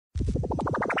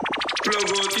Plug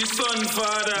out his son,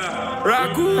 father.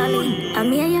 Raccoon.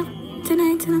 I'm here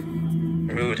tonight.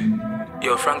 Rude.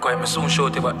 Yo, Franco, I'm soon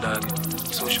short about dog.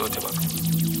 Soon short about.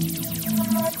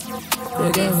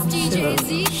 Yeah, girl.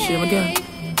 Shame again.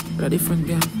 Got a different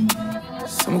girl.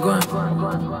 Some going.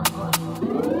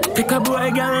 Pick a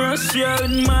boy, girl, share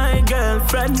with my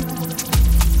girlfriend.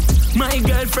 My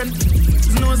girlfriend.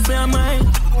 No say mine.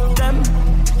 Them.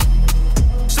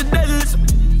 She dead.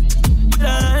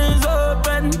 Eyes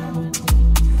open.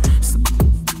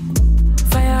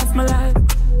 Fire off my life.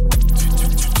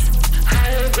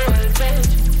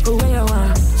 Go where you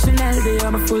want. Chanel day,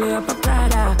 I'm fully up a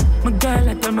Prada. My girl,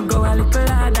 I tell me go a little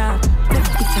ladder. Take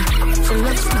picture, she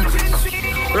loves me.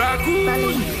 Raccoon.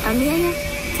 I'm here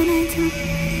tonight.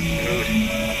 Rude.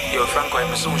 Yo, Franco,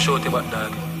 I'm soon short about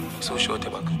dog. So short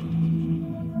about.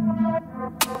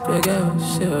 Yeah, girl,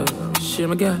 share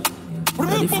my girl.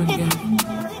 Got a different girl.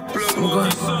 Some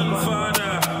going.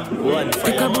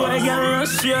 Pick a boy, girl,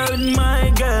 share with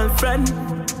my girlfriend.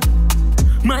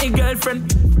 My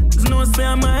girlfriend. No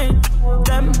say mine.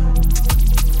 Them.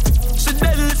 She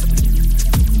dead.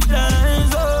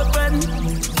 Eyes open.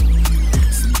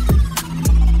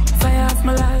 Fire off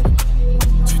my life.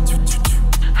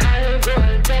 High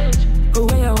voltage. Go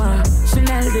where you want.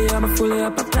 Chanel day, I'm fully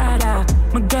up a Prada.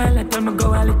 My girl, I tell me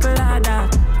go a little ladder.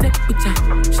 Take picture,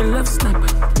 she love snap.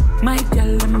 My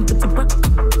girl, let me put it back.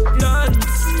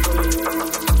 Dance.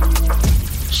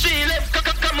 She left,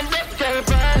 come and back, girl,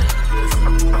 bye.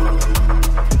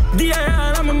 Dear,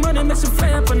 I'm a money, make she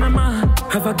fire up on the man.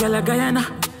 Have a girl a Guyana,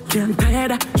 can't tire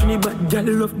that. Trini bad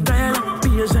girl love Diana.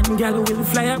 Asian girl will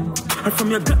fly up. And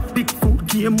from your gut, big food,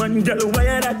 game man, girl,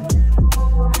 wire that.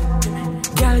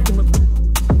 Girl, give me.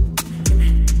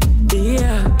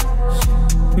 Yeah.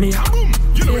 Me. Yeah.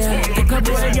 Take a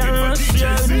boy, girl,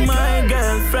 share with my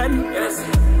girlfriend.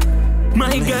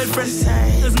 My girlfriend.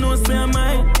 There's no say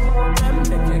mine.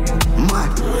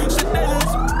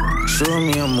 Show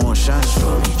me emotion,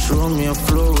 show me a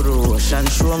flow with the ocean,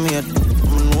 show me a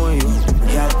know you.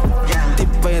 Yeah,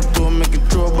 tip by your toe, make it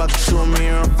throw back. Show me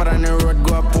your front on the road,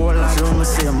 go up all. Show me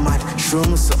say you're mad, show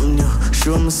me something new.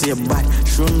 Show me say you're bad,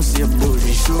 show me say you're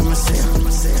bougie. Show me say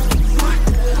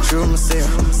show me say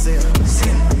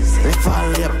we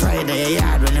follow your pride of your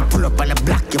yard when you pull up on the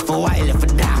block. You for a while, you for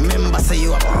dark. Remember say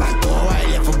you up front, for a while,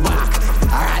 you for back.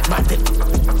 Alright, but it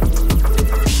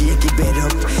shake your bed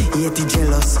up, hate you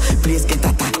jealous. Please get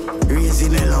attacked,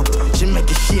 raising it up. She make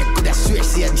you shake, could I swear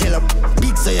see a gel up.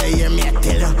 Big so you hear me, I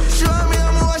tell you. Show me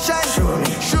emotion,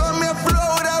 show me a flow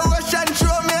with a ocean.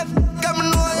 Show me a come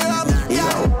know you up.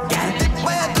 Yeah, tip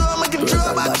by your toe, make it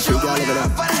draw back. Show me a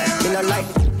me no like,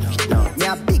 no, me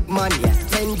a big man, yeah.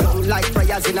 Men don't like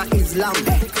prayers in a Islam.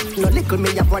 No little me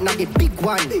have one of the big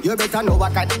one. You better know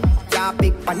what kind, yeah,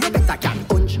 big pan. You better can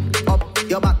punch up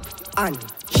your back and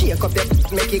shake up your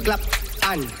make it clap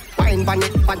and wine pan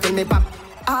it until me pop.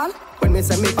 All when me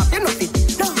say me pop, you know fit.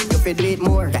 No, you fit do it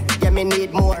more. Yeah, me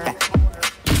need more.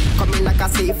 Come in like a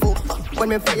seafood. When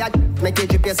me fire, make it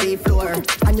drip your sea floor.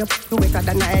 And you wetter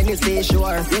than any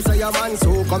seashore. You say your man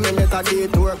so come in let a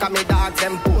detour. Come me dog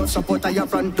them push up out of your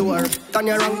front door. Turn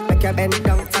your round, make your bend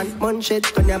down and munch it.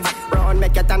 Turn your back round,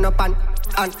 make you turn up and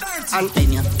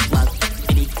Then you back,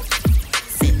 giddy.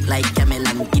 Sit like camel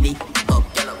and giddy. Up,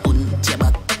 unch your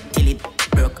back, till it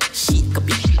broke. Shake up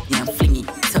it, yeah, fling it.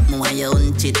 Tap me while you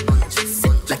unch it.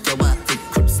 Sit like you walk with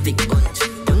crop stick. Unch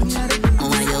me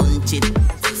while you unch it.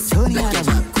 Like you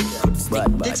walk with crop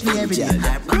stick. text me every day.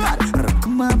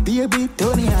 Come on, baby,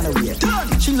 Tony on the way.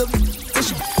 She look,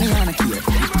 she me on a key.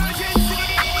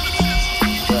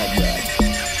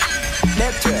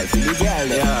 Dept, the girl,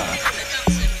 yeah.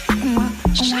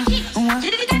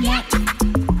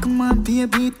 Come on,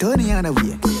 baby, Tony on the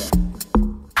way.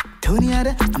 Tony on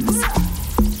the,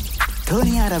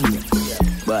 Tony on the way.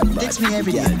 Text me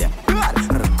every day.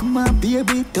 Come on,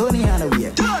 baby, Tony on the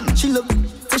way. She look,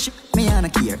 she me on a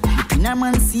care. The pinner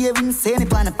man saving, send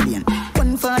it on a plane.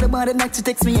 One for the body, like she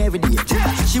text me every day.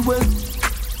 She work,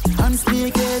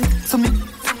 unspeaking, so me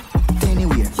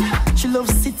anywhere. She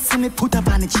loves sit, so me put up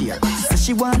on the chair. So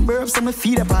she want burp, so me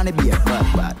feed up on the beer.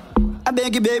 Bad. I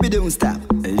beg you, baby, don't stop.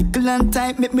 A little and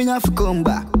time, make me have to come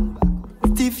back.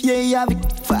 Stiff, yeah, you have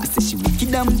it fast. Say she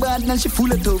wicked and bad, and she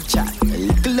full of tough chat. A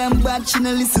little and bad, she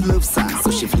no listen love song.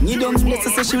 So she fling it down,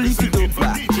 so she lift it up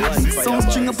back. Some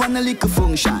string up on a little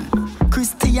function.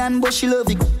 Christian, but she love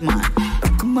it, man.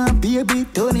 Come on, baby,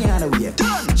 Tony on the way.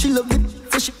 She love it,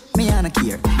 so she me on a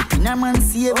care. The pinner man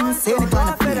saving, send it on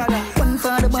a plane. One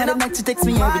for the body, like she text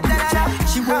me every day.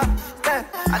 She work.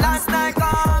 Last night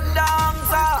calm down,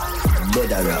 sir.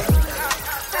 Dead a rock.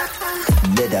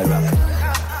 Dead a rock.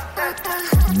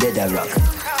 Dead a rock.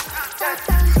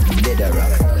 Better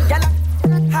rock. Gyal,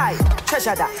 hi,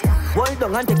 treasure that. Hold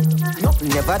on and take, nothing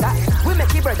never that. We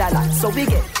make it brother lot, so we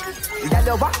get.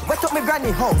 Gyal, what? Wet up me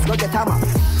granny house, go get a map.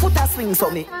 Foot a swing, so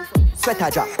me sweater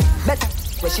drop. Better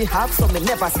where she have, so me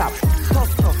never stop.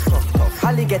 Tough, tough, tough, tough.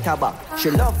 Holly get her back. She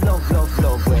love, love, love,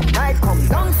 love. When night come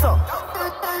down, so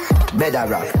Better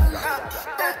rock.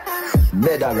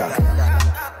 Better rock.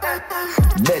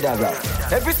 Better rock.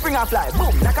 every spring I fly,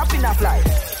 boom, like a pin I fly.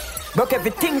 Broke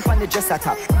everything from the dress at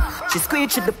top. She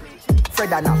squeeze the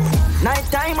Fred and up. Night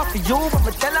time after you, but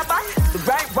me tell her back. The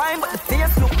right rhyme, but the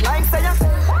face look like say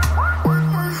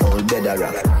All better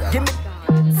rock. give me,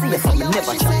 see if I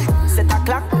never chat. Set a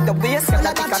clock, the waist, got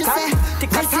a tick a tack.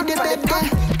 Tick a tack for the top.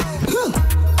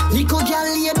 Nico girl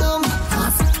lay down.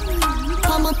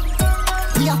 Come on.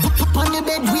 We are up on the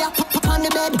bed, we are up on the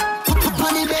bed. Up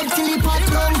on the bed till he pop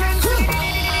down.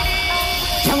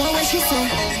 You know what she say?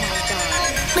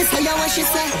 Me say you what she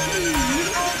say?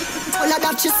 All of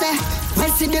that she say.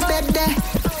 Well see the bed there.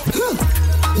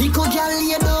 Nico girl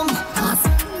lay down.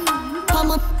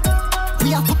 Come on.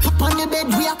 We are up on the bed,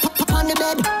 we are up on the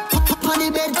bed. Up on the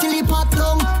bed till he pop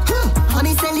down.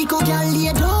 Honey say Nico girl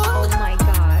lay down. Oh my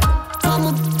God. Come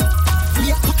on.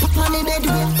 We are up on the bed,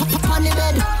 we are up on the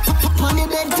bed. Up on the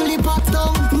bed till he pop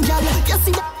down. Girl, you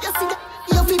see that, you see that.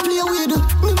 You fi play with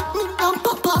and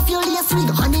pop off your lace wig.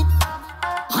 Honey,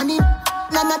 honey,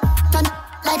 nah,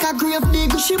 like a grave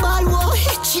digger. She ball war,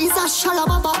 she's a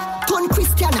shalababa. Turn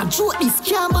Christian and joke this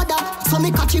can't bother. So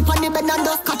me catch it on the bed and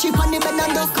dust, catch it on the bed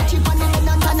and dust, catch it on the bed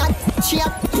and dust. She a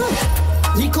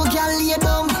Nico girl lay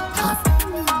down.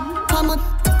 Come on,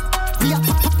 we are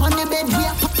up on the bed, we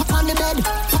are up on the bed.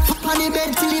 Up on the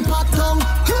bed till he pop down.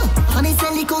 Honey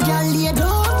say Nico girl lay down.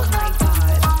 Oh my God.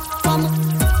 Come on,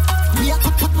 we are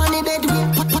up on the bed, we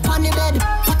are up on the bed.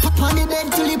 Up on the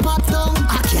bed till he pop down.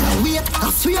 I can't wait, I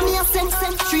swear me a sense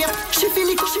straight. She feel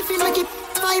make it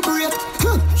vibrate.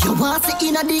 You want to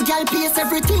in a the girl place,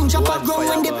 everything jump up ground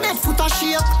when the bed foot a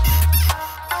shake.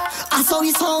 I saw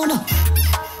his sound.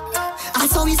 I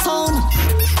saw his sound.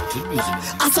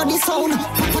 I saw the sound.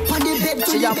 Up on the bed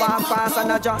till she a walk fast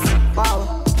and a just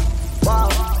wow, wow.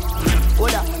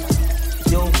 Hold up,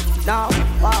 you now,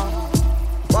 wow,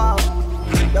 wow.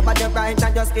 Your body right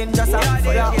and your skin just up,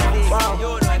 wow,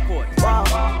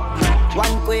 wow.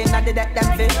 One queen and the deck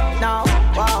them fit now,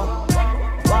 wow,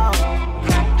 wow,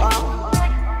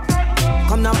 wow.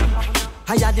 Come now.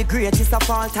 I are the greatest of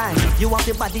all time. You have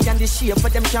the body and the shape,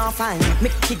 but them can't find.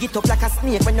 Make it get up like a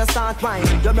snake when you start wine.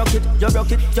 You broke it, you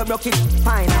broke it, you broke it,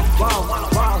 fine. Wow,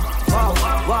 wow, wow,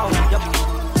 wow.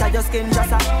 Your skin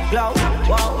just a glow.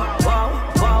 Wow,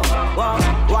 wow, wow,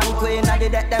 wow. One queen and the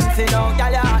deck them fin out.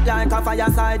 Girl, your heart like a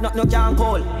fireside, nothing can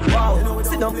cold. Wow,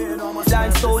 sit down,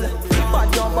 blind soul.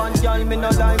 Bad your band, girl, me no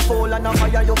like fool. And a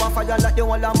fire, you a fire like the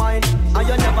whole of mine. And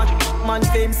you never man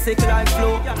fame sick like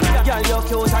flow. Girl, you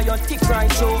cute and you thick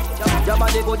right show. Your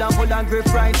body good and full and grip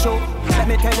right show. Let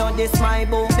me tell you this, my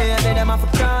boo, baby, them have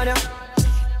a crown ya.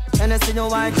 And I see no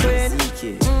white queen.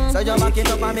 So you back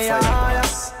it up on me higher.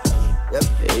 Yep,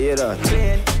 you hear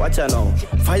that? Watch her now.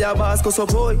 Fire boss go so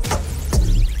boy.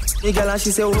 The girl and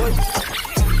she say what?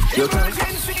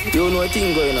 You know a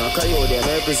thing going on. KYODI,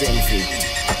 I represent you.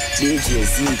 DJ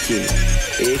ZK,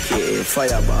 aka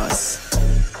Fire Boss.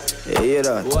 You hear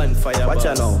that? One Fire Watch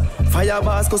Boss. her now. Fire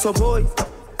Boss go so boy.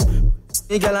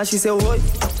 The girl and she say what?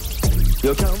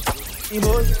 You can't,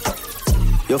 boy.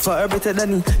 You're far better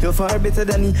than me. You're far better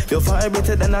than me. You're far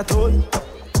better than a toy.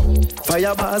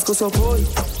 Fire Boss go so boy.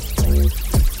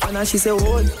 And she say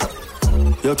what?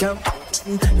 You can't.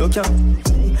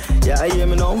 Yeah, I hear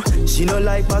me now. She no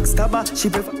like backstabber. She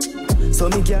prefer. So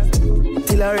me can't.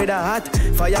 Till I read a hat.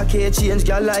 Fire K change,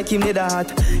 girl like him need a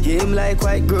hat. Yeah, him like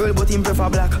white girl, but him prefer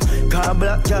black. Car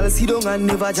black, girl sit down and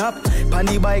never drop. Pan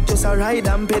the bike just a ride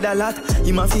and pedal lot.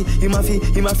 Him a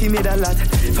fi made a lot.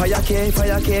 Fire K,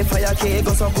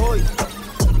 go so boy.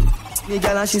 Me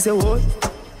girl and she say what?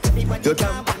 You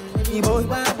can't, me boy.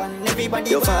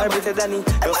 You're far better than me.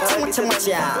 You're far better than me.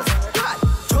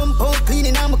 Jump out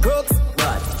cleaning on my CROCS.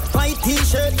 White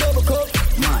t-shirt, double cup.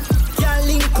 Man, girl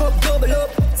link up, double up.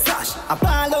 Sash, I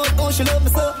ball out, oh she love me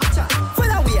so.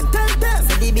 Full of way, tell them.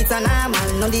 So the beats are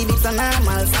normal, no the beats are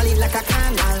normal. Solid like a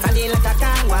canal, solid like a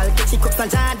canal. Catchy cups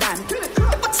and Jordan.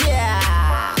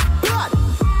 Yeah.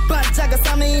 Bad Jagger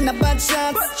saw me in a bad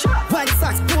shots. White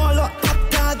socks, polo, top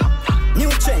tag.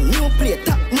 New trend, new play,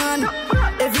 top man.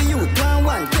 Every youth,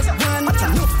 one, get one. Watch a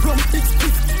look from big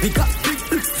splits. We got big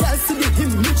bricks, y'all see the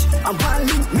image. I'm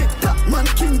balling, make top man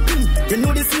kingpin. You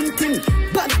know the same thing.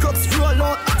 Bad CROCS roll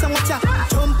out, watch a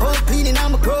jump out cleaning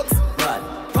on my CROCS.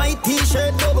 White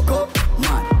t-shirt, double cup.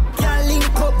 Man, girl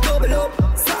link up, double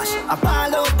up. Sash, I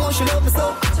ball out, oh she love me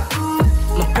so.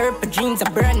 My purple jeans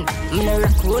are brand. I'm in a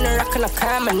raccoon, a rock on a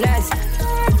common as.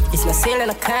 It's no sale in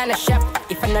a kind of shop.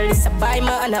 If I'm not listen, buy me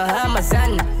on a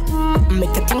Amazon.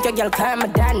 Make you think a girl call me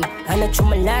Dan. And I choose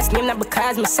my last name not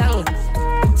because my song.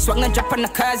 Swag na drop on the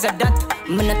cause of that.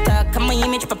 I'm gonna talk on my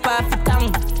image, papa for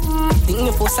tongue. Think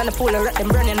you force on the pool, I rock them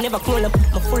brand and never cool up.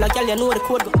 I'm full of girl, you know the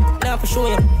code. Now for sure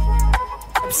you.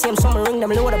 Same summer ring them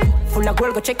load up. Full of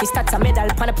girl, go check his stats, a medal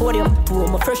on the podium. Two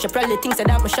of my first, you probably think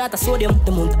that I'm a shot of sodium.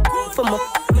 The moon for me,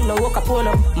 me no walk up on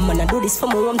up. Man, I do this for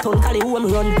my hometown, call it who I'm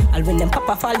run. I'll when them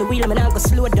papa fall the wheel, man, I'll go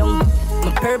slow down.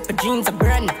 My purple jeans are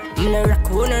brand. I'm in a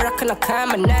rock on a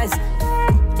common as.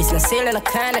 It's no sale in a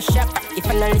kind of shop. If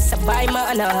I'm not listen, buy me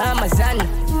on a Amazon.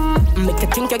 Make you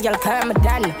think a girl call me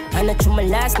Dan. And I choose my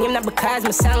last name not because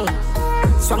my song.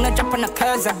 Swag na drop on the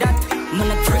cause of that. Man,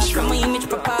 I fresh from my image,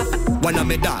 papa. One of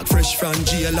me dog, fresh from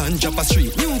jail and drop a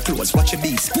street. New clothes, watch your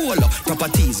beast. Polo,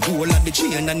 properties, gold at the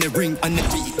chain and the ring and the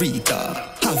Rita.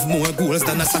 Have more goals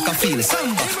than a soccer field.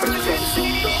 Samba.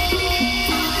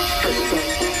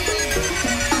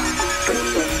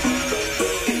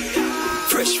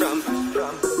 Fresh from.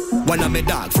 One of me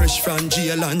dog, fresh from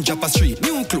jail and drop a street.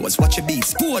 New clothes, watch your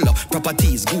beast. Polo,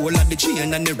 properties, gold at the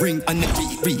chain and the ring and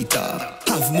the Rita.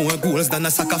 Have more goals than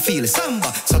a soccer field.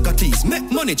 Samba, Socrates,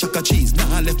 make money, Chakka cheese.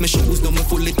 Nah, left me shoes, no me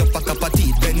full it up a cup of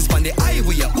tea. Benz on the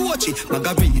highway, Ochi,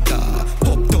 Margarita.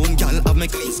 Pop down, gal, have me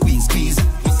squeeze.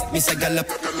 Me say gal up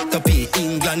to pay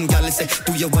England, gal say,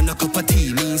 do you want a cup of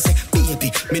tea? Me say,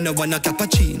 baby, me no want a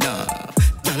cappuccino.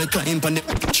 Gal climb on the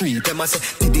tree, them I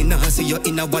say, did I see you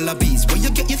in a wallabies? Where you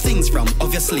get your things from?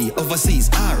 Obviously, overseas.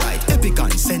 Alright,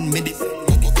 Epicon, send me the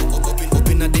up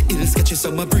in the hills, get you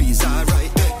some breeze.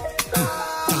 Alright,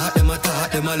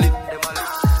 talk them a lip.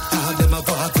 Talk them a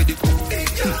walk with it.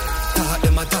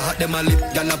 Talk them a lip.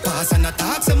 Gal a pass and a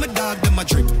talk, so my dog them a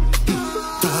drip.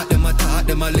 Talk them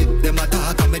a lip. Them a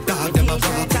talk and me dog them a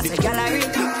walk with it.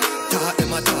 Talk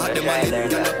them a lip.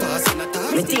 Gal a pass and a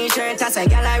talk. My t-shirt as a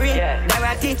gallery.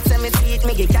 Dorothy, send me tweet,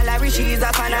 me give calorie. She's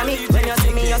a fan of me. When you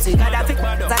see me, you see Gaddafi.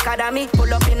 Academy,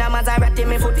 pull up in a Maserati,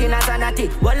 me foot in a Zanati.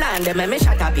 Well, and them me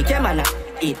shut up, pick man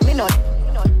eat me not.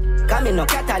 Cause me no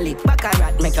Catholic,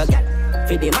 baccarat, make you get.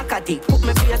 For the Makati, put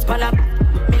me face pan up.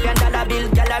 $1 million bill,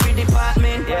 gallery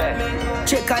department.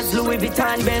 Checkers, Louis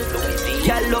Vuitton belt.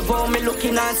 Y'all love how me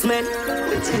looking and smell.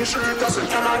 Me t-shirt as a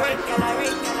gallery.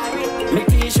 Me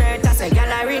t-shirt as a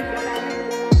gallery.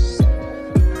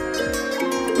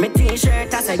 Me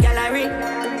t-shirt as a gallery.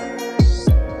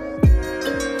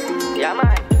 Yeah,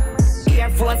 man. Air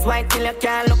Force white till you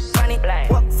can't look funny.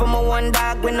 Work for my one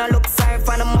dog, we no look sorry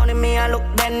for the money. Me I look,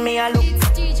 then me I look.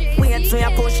 Wait so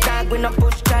you push dog, we no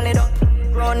push turn it up.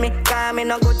 Round me, call me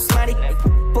no good smarty.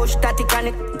 Push static on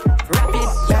it. Rapid,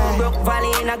 young broke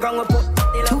valley in a ground we put.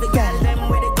 They love the girl, them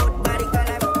with a good body.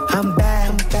 I'm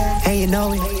bad, and you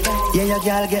know it. Yeah, your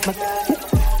girl get my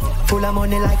full of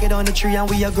money like it on the tree and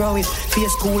we are growing.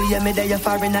 Face cool, yeah, me there you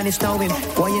foreign and it's snowing.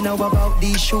 What you know about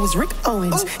these shoes, Rick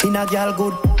Owens? In a girl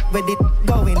good, with it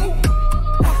going.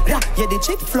 Yeah, the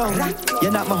chick flow.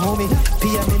 You're not my homie,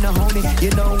 PM in a homie.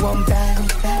 You know I'm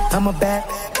bad, I'm a bad.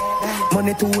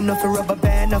 Money too enough for rubber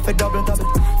band, enough for double.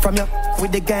 From you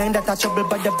with the gang that I trouble,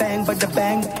 but the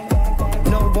bang.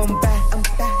 No one bad,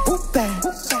 who bad,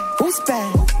 who's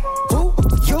bad, who,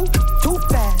 you, too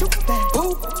bad,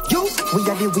 who, you. We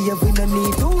are the wave, we don't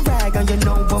need to rag, and you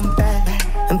know I'm bad.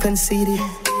 I'm conceited,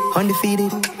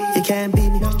 undefeated, you can't beat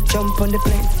me. Jump on the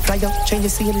plane, fly up, change the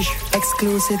scenery.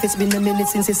 Exclusive, it's been a minute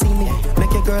since you see me.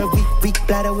 Make your girl weak,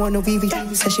 bladder wanna wee.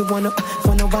 Say she wanna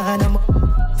wine, I'm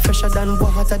fresher than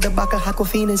water, the back of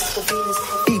Aquafinas.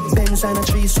 Big Benz and a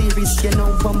 3 Series, you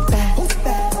know I'm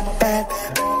bad.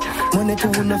 Money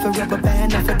too enough for rubber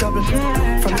band, enough for double.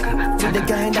 From with the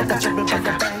gang that I trouble,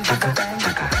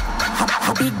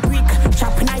 a big brick,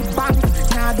 chopping night bank.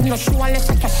 Nah, do no show unless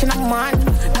I cash in a man.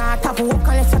 Nah, tap work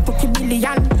unless I took a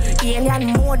billion.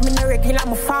 Alien mode, me no regular,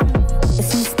 my fam. You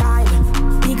see style,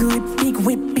 big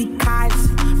whip, big cars.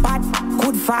 Bad,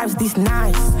 good vibes, this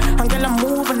nice. And girl, I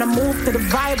move to the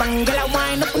vibe. And girl, I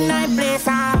wind up a night place.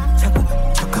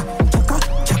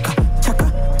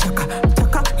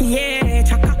 Chakka, yeah,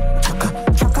 chakka.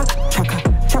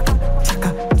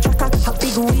 A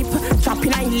big whip,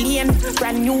 chopping a lane.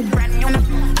 Brand new,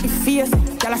 the face.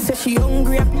 Girl, I say she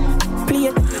hungry,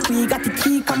 plate. We got the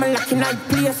key, come and lock in night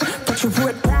place. Touch your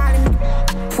road, darling,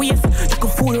 face. You can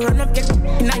fool run up, get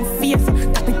in night face.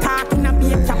 That be talking, I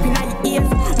be a chopping night ears.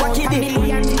 Watch it,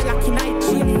 lock in night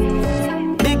face.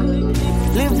 Big,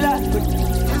 live life.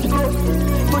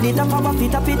 Put it up, our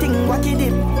feet up, eating, walk it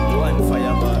dip. One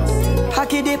fire boss.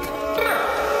 Hacky dip.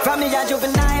 From me a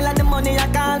juvenile and the money I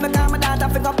call me, call my daughter,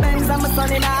 pick up pens and my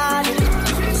son in a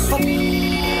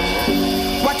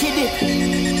Wacky dip.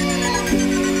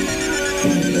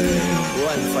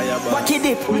 One fire bar. Wacky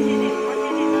dip.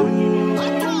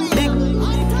 Big,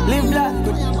 live black.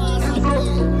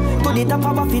 To the top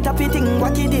of a feet up eating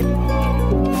wacky dip.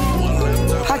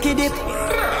 Wacky dip.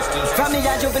 From me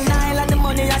a juvenile and the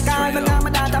money I call. Because my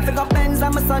daughter pick up pens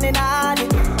and my son in a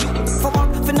for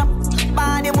up, for no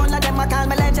body. One of them I call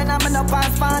me legend and me no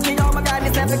pass party. Oh my God,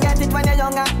 you never get it when you're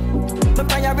younger. My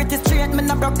priority straight, me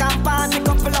no broke and pan. Me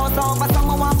couple out over,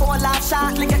 someone want for a laugh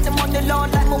shot. Me get the money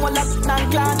load like me want up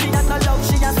and class. She has no love,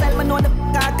 she has sell me know the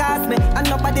car cost me. And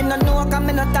nobody no know, cause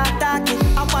me no talking.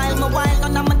 A while,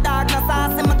 none of my dog no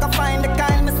saucy. Me can find the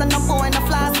kind, me say no boy no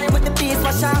flossy. With the piece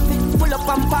for sharpie, pull up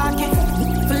and park it.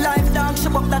 For life dog, she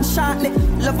up that shortly.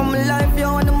 Love of my life,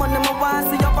 yo, and the money my want.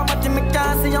 See up, I'm watching me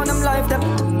car, see on them life them.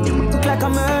 Look like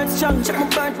I'm hurt strong, check my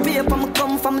birth paper, me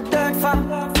come from a dirt farm.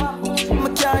 My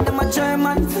car, them a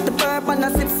German. The bourbon,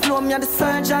 I sip slow, me a the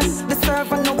surgeon. The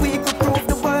servant, no week, we prove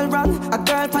the world wrong. A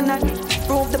girl pan that,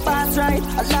 prove the past right.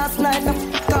 Last night, I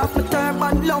f***ed off my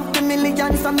turban. Lump the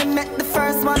millions, so me met the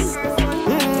first one.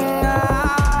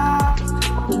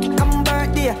 Come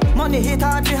birthday, money hit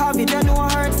hard, we have it, then no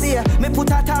hurts here. Me put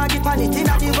a target on it in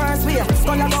a the worst way.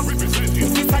 Skull a go,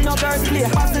 this a no girl's play.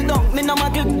 Pass it down, me no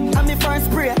muggle, and me first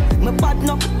spray. Me bad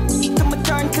no, to me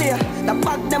turn clear. The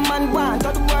back them man want,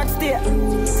 got the work stay.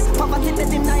 Poverty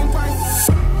 39 points.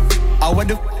 How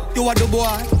the you are the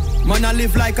boy? Man, I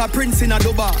live like a prince in a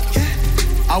Dubai.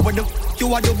 How the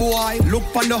you are the boy?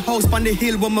 Look on the house on the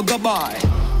hill when me go by.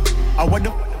 How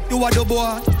the you are the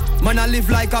boy? Man, I live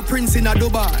like a prince in a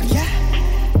Dubai.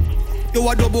 You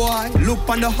are the boy? Look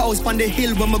on the house on the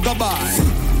hill when me go by.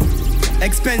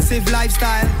 Expensive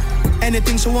lifestyle.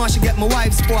 Anything she want, she get my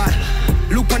wife's boy.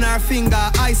 Look on her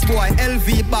finger, ice boy.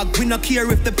 LV bag, we no care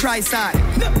if the price high.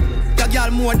 The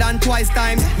girl more than twice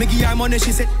times. Me give her money,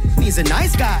 she said, he's a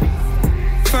nice guy.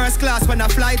 First class when I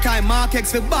fly time, Mark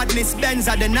X with badness, Benz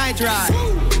at the night ride.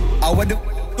 How the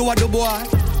you are the boy?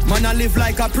 Man, I live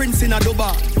like a prince in a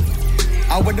Dubai.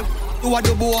 How the you are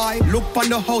the boy? Look on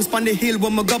the house on the hill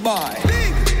when me go by.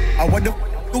 How the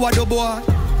you are the boy?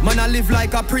 Man, I live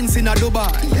like a prince in a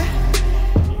Dubai.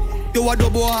 You are the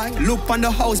boy, look on the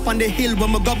house, on the hill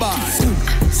when me go by.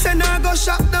 Send her go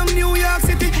shop down New York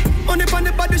City. Only on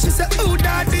the body, she say, oh,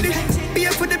 that did it. Pay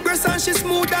for the breast and she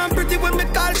smooth and pretty. When me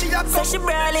call, she a come. Say she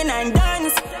brawling and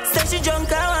dance. Say she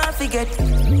drunk, I want to get.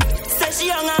 Say she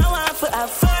young, I want to have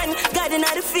fun. God in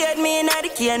the field, me in the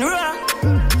cane raw.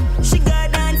 She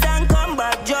got dance and come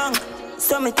back drunk.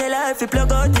 So me tell her if you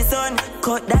plug out the sun,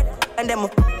 cut that. And then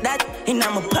that in my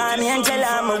palm, Angela,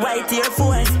 I'm a white Air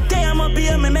Force. Day I'm up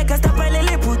here, me make her stop a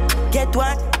little put. Get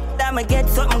what? That me get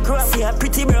something grow. See a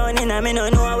pretty brown in her, me no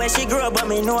know where she grow, but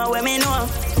me know where me know.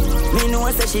 Me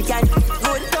know say she can.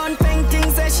 Good done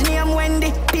painting, say she name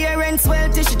Wendy. Parents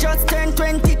wealthy, she just turned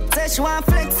 20. Say she want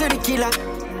flex to the killer.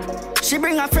 She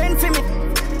bring a friend for me.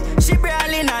 She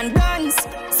brawling and dance.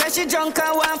 Say she drunk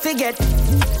and want to get.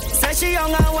 Say she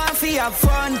young and want to have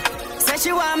fun. Say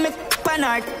she want me pan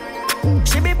her.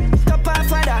 She be up off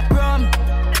of that rum.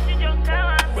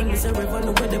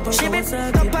 She be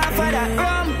up off of that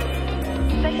rum.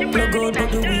 Plug out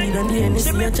but the weed and the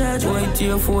NC a charge. White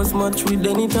Air Force match with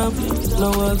any top.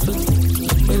 No walks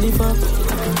with belly pop.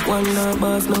 One dollar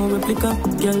boss, no replica.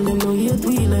 Girl, them no hate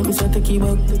we like me, so take it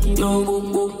back. Yo, go,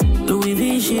 go. Louis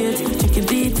V shit, check your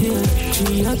detail.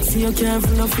 She hot, see you care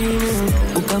from a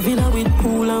female. Book a villa with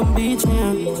pool and beach,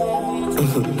 man.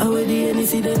 How are the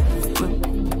NC there?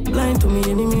 Blind to me,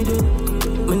 enemy do.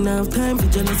 Me not have time for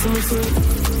jealousy, me soul.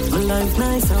 My life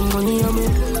nice and money on me.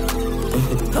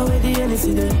 Already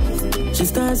NC there. She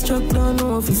starts struck down,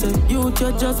 no officer. You're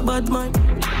just bad mind.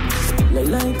 They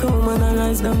like how man I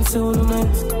rise down so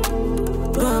nice.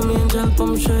 Palm angel,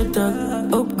 pump shirt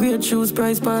tag. Upgrade shoes,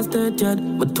 price past 30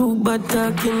 yard. But too bad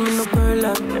talking, me no pearl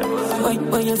out.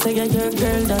 Why you say you're your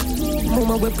girl that?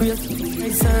 Mama we pray.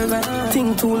 Server.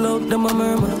 Think too loud, them a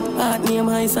murmur. Heart name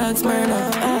high socks murder.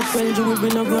 Heart well, you will be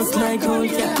no rust like old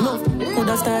cat. No,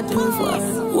 coulda start too far.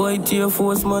 White Air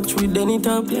Force match with any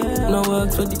top. No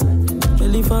works with the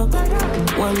belly fop.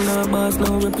 One dollar boss,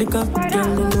 no replica.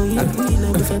 Girl, they know you feel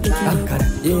like it's a tequila.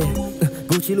 Yeah,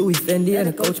 Gucci, Louis, Fendi, and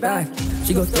a coach bag.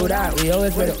 She gon' throw that, we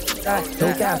always ready to that.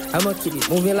 No cap, I'm a kitty,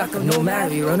 moving like a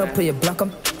nomad. We run up, play a block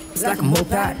 'em, it's like a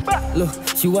moped. Look,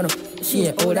 she wanna. She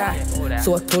ain't all that.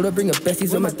 So I told her bring her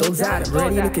besties with my dogs out. I'm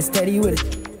ready looking steady with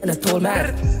it. And I told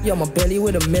Matt, yo, my belly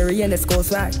with a Mary and a skull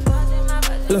swag.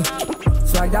 Look,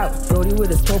 swagged out. Brody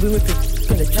with his Toby with it.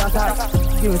 In the trap out.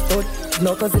 screaming throat.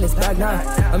 No cause in this bag now.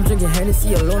 I'm drinking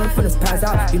Hennessy alone, I'm finna pass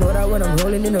out. You know that when I'm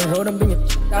rolling in the road, I'm bringing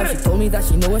out. She told me that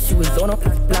she know what she was on,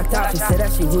 I'm blacked out. She said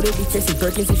that she wouldn't be chasing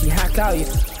Birkins if she hacked out. Yeah,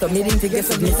 submitting to get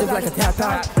submissive like a tap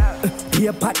out. Be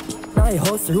a pot, now I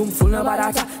host a room full of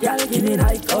barata. Yeah, give me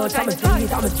high coach, I'm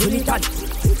a Jimmy Todd.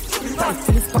 Tight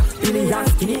to this spot, feeling I'm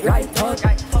skinny right out.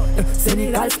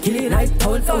 Senegal skilling night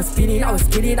tones, I was spinning, I was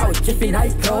skidding, I was jiffing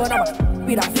night clown. I'm a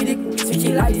with a feeling,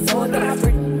 switching lights on, then I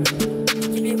bring.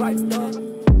 Give me vibes down.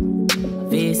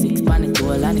 V6 panic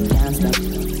goal and it can't stop.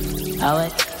 I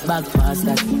went back past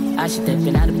that. As she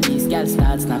stepping out the piece, girl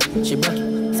starts now. She broke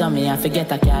it, tell me I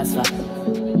forget a cast for.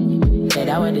 Said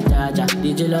I wear the charger.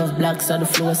 Did you love black so the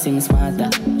flow sing smarter?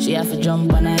 She have to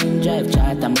jump on a in drive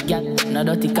charter. My girl, no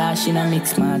dirty car, she no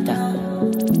mix smarter.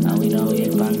 And we don't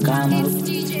wait from come out.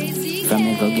 From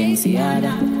me go against the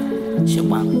other. She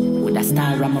want with a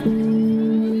star ram up.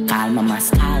 Call my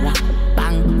mascara.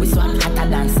 Bang, we swap hotter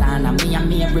than sauna. Me and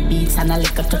me every beats and a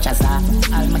little touch as her.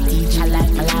 All my teacher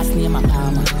like my last name a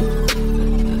Palmer.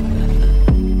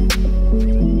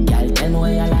 Girl, tell me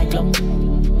where you like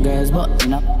love. Girls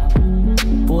button up.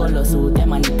 Polo suit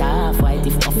them and it half white.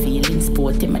 If I'm feeling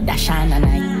sporty, me dash on a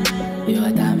night. You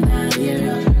what I'm not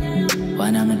here.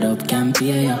 One of my dope can't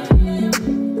pay you.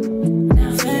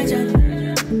 Now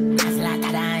surgeon, that's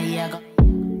later than here go.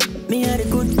 Me are the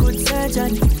good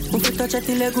surgeon. Move to touch it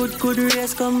till a good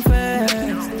race come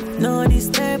first. No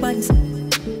disturbance.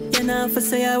 You know for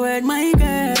say a word, my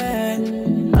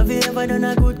girl. Have you ever done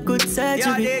a good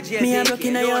surgery? Me a broke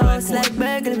in your house like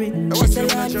burglary. She say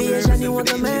Lord Vision, you want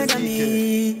to murder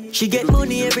me. She get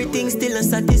money, everything still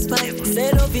unsatisfied. Say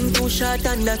loving too short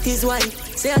and that is why.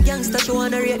 Say a gangster, she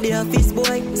wanna rate the office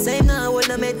boy. Say now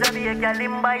when I met her, be a girl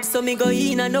in bite. So me go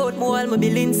in and out, more while me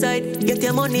bill inside. Get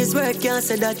your money's worth, can't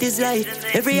say that is life.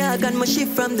 Every organ my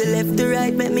shift from the left to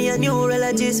right. Make me a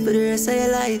neurologist for the rest of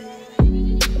your life.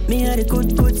 Me are the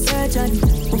good surgeon.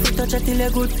 Move to touch it till a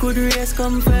good race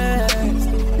come first.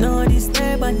 No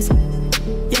disturbance.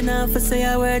 You know for say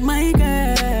a word, my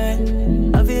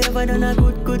girl. Have you ever done a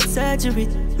good surgery?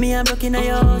 Me a broke in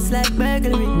your house like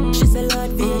burglary. She say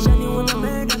Lord Vision, you wanna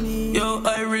murder me. Yo,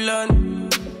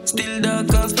 Ireland. Still dark,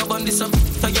 can't stop on this up.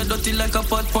 Fire dirty like a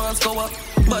pot pants cover.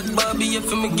 Bad Barbie, if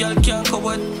me girl can't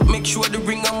cover. Make sure the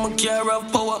ring on my car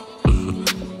have power.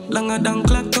 Longer than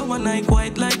clock tower, night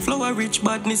white like flower. Rich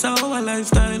badness, our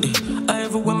lifestyle. I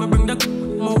ever when me bring the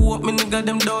my hope me nigga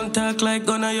them don't talk like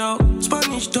gonna yo.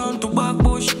 Spanish town to back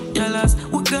bush. Yalas,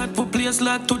 we got for place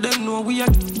lot to them know we are.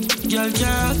 Y'all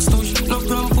can't stush, no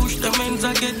prom push. The men's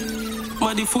a get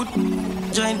muddy foot.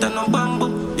 Giant and no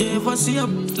bamboo. They ever see up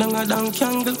longer than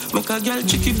candle. Make a girl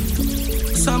chicky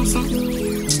Samson.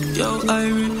 Yo,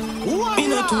 Irie. Me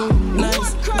not too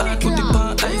nice. I put the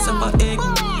pan eyes up a egg.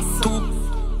 Too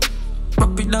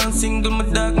Pop it down single, my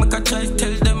dog, make a choice.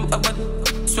 Tell them about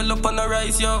swell up on the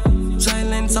rise, yo.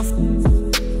 Silence of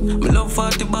me love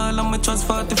 40 ball and me trust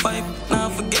 45. Now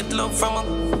forget love from a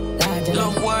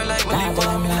love war like me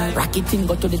live. Rock it in,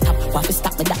 go to the top. What if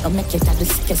stop me that don't make it at the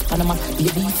sickest Panama.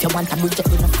 Baby, if you want a bridge,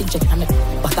 you don't fidget on it.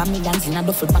 Back a millions in a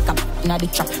duffel, back up in a the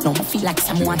trap. Now I feel like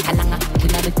someone talanga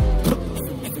in a the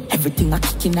everything I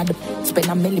kick in a the spend a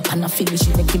milli pan a finish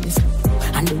in the kidneys.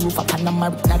 And the roof up on the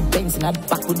mark, not the Benz, not the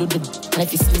back, we do the and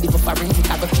if you see the go for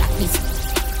rent, I go track this.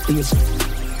 Please.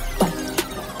 But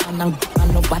I'm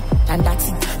no bad, and that's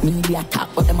it. Media talk,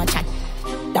 but them a chat.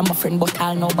 I'm a friend, but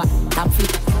I'll know but top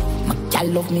flip. My gal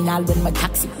love me all when my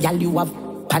taxi. Gal, you have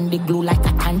pandy glue like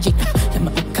a tangic. Them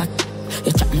a cock,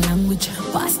 you chat my language.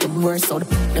 Pass the words, so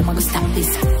them a go stop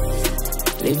this.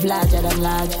 Live larger than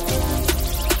large.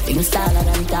 Things taller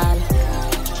than tall.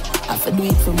 I have to do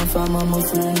it for my family, my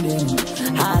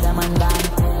friend. Harder man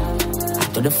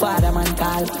gone. To the father man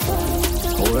call.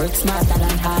 Work smarter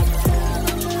than hard.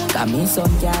 Got me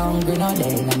some can't hungry no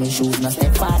day. And my shoes no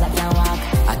step father can walk.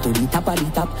 I to the top of the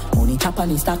top. Money top on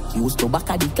the stock. Used to back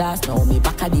of the class. Now me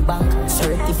back of the bank.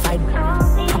 Certified.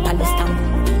 Properly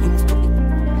stamped.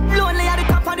 Lonely at the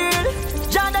top of the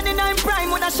hill. Jordan in 9 prime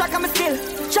when I shock on my skill.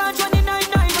 Charge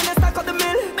 29.9 when I stack up the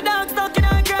mill. My dog stuck in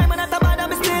a grime and I top of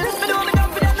me still. Me do me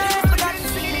down for the night.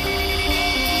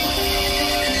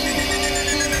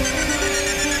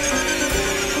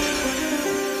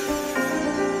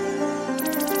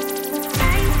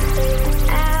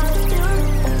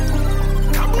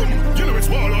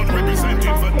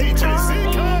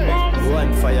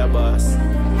 One fire boss.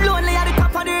 Lonely at the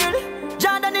top of the hill.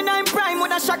 Jordan in 9 prime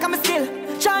when I shock on my skill.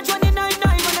 Charge 29.9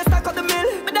 when I stack up the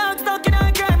mill. My dog stuck in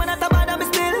a grime and I top of me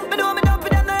still. Me do me down for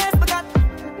them no rest, but God.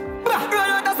 Run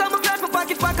out of some flash, my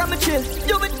pocket back on me chill.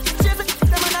 You be chasing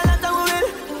them and I land and we will.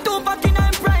 2 pack in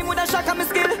 9 prime when I shock on my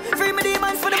skill. Free me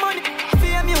demons for the money.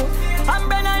 Fear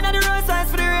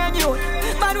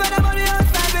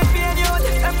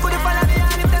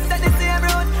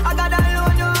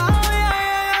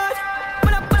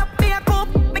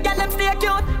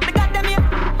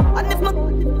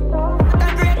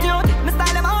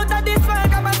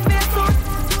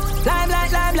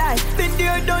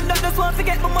just want to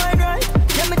get my mind right.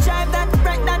 Yeah, me drive that,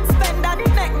 break that, spend that,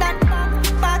 make that,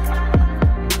 back.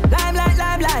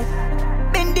 Limelight.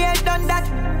 Been there, done that.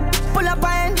 Pull up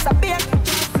and it's a beer.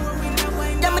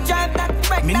 Yeah, me drive that,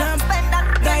 break that, spend that,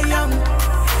 die young.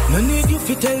 No need you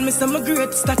to tell me some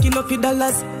great stacking up your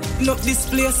dollars. Up this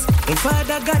place. My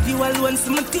father got you all once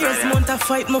my tears. Mount a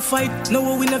fight, my fight.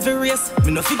 No we never race.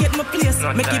 Me no forget my place.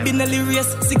 Make it be Nelly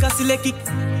race. Sick as kick.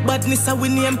 Badness a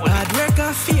win name. Hard work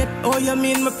and faith. Oh you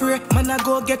mean me pray. Man I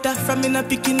go get her from in a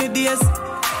picking the days.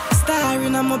 Star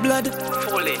in my blood.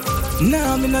 Fully.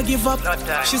 Nah me no give up.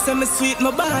 She say me sweet,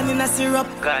 my born in a syrup.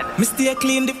 God. Me stay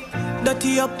clean the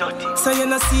dirty up. So you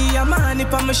no see a man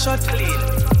if I'm a shot. Clean.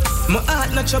 My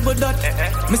heart not trouble dot.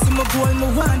 Me see my goal, me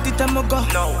want it and me go.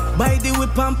 No. Buy the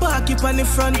whip and park it on the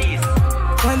front.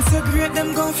 Once you great,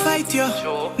 them gon' fight you.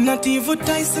 Sure. Not even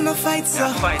Tyson a fight,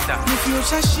 sir. The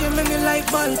future shame any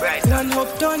light bulb. Right. One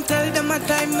hope, don't tell them a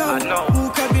time now. Who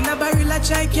can be in a barrel a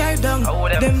try carry down.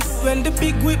 Them when the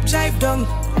big whip drive down.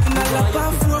 And I lap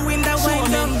and four window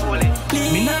wind down.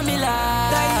 Me not me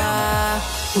lie.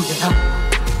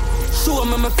 Show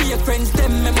me my fake friends,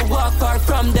 them me walk far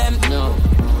from them. No.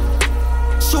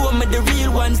 Show me the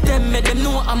real ones, them me them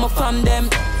know I'm a fan them.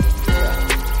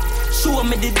 Show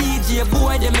me the DJ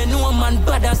boy, them me know man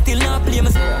bad and still not play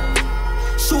my.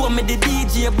 Show me the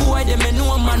DJ boy, them me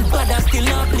know man bad and still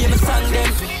not play my song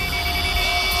them.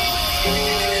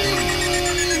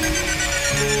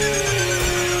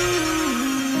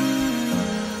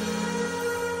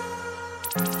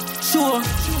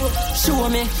 Show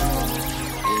me.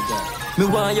 Me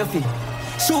want you feel.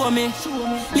 Show me.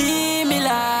 Leave me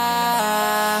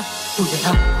la.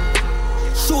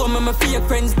 Show me my fake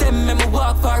friends, them me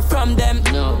walk far from them.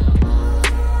 No.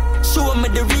 Show me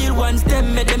the real ones,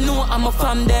 them me them know I'm a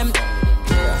fan them.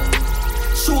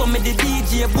 Show me the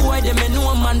DJ boy, them me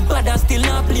know man bad and still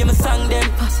not play my song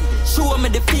them. Show me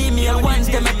the female ones,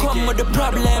 them me come with the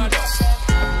problem.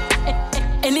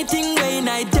 Anything when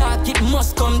I dark, it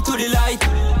must come to the light.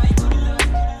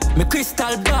 Me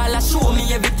crystal ball, I show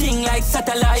me everything like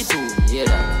satellite.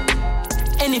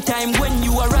 Anytime when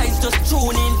you arise, just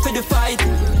tune in for the fight.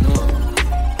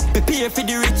 Prepare for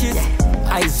the riches,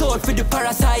 eyes out for the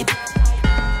parasite.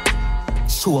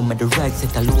 Show me the right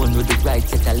set alone with the right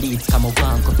set of leads. Come on,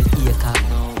 come here, car.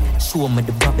 Show me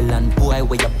the Babylon boy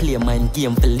where you play mind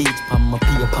game for leads from my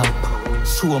paper.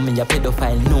 Show me your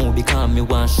pedophile, no, because me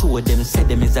want show them, say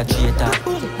them is a traitor.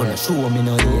 But I show me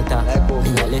no later,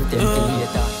 me I let them till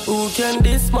later. Who can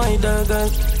diss my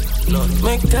daggers?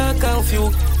 Make talk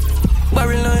confused.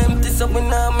 Barrel no empty, so we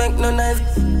not make no noise.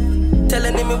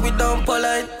 Telling him we don't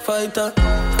polite fighter.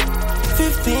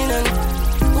 15 and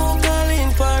who call in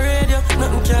for radio?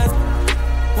 Nothing can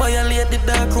violate the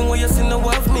dark room where you see no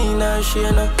of me, nah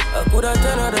share no. I coulda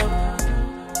turn her down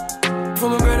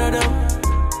from my brother down.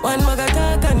 One maga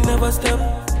talk and never stop.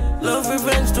 Love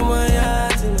revenge to my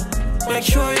heart, you know. Make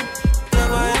sure it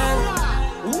never end.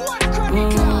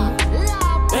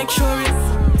 Make sure it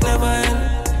never end.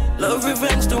 Love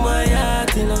revenge to my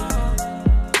heart, you know.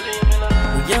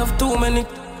 We have too many,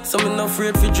 so I'm not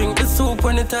afraid to drink the soup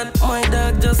when it hot. My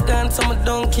dog just gone, so I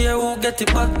don't care who get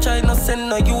it back. China send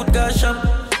no youth gas shop.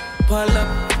 Pull up,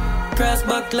 cross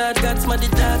back lad, got my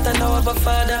data, now I have a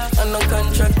father and no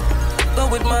contract. Go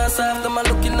with myself, them a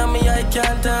looking at me, I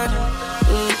can't talk.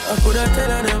 I coulda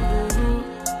tell them,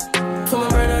 for my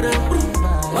brother them.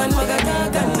 One maga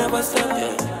talk and never stop.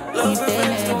 Love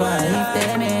revenge to my heart.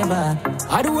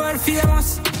 All the world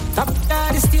famous, top of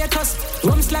the status,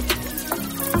 drum slap,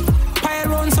 pile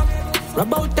rounds up,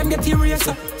 rub out them get erased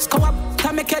up, scow up,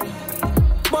 to make it,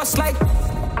 bust like,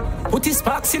 put his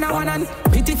sparks in a one hand,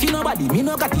 pity for nobody, me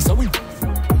no got it, so we,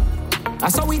 I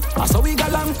saw we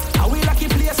got long, how we lucky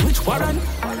place, which warrant,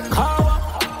 Kawa.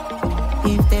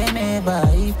 If they never,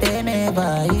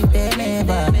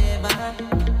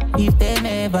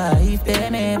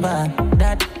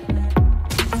 that.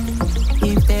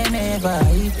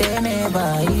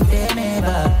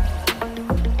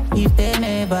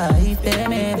 If they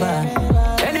never.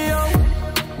 Anyhow,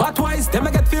 but wise, them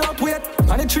I get feel up weight.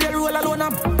 On the trail roll alone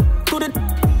up to the.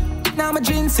 Now my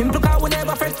jeans simple car we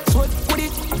never fret. So with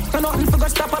it, no nothing for go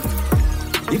stop up.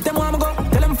 If them want me go,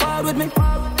 tell them fall with me.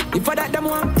 If I that them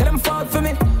want, tell them fall for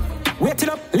me. Wait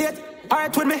till up late,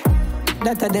 alright with me.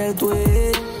 That I dealt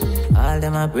with. All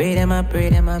them I pray, and I pray,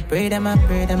 and I pray. All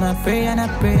them I play, them I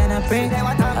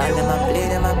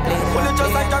play. When you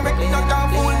just like direct, you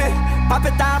can't fool me. Pop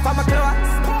it off from my clothes.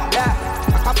 Yeah,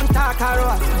 pop and talk a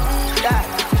road. Yeah,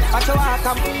 watch you walk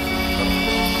up.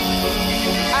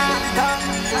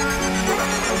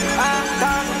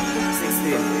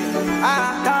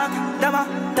 Talk, them a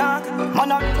talk.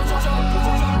 Man up,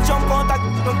 jump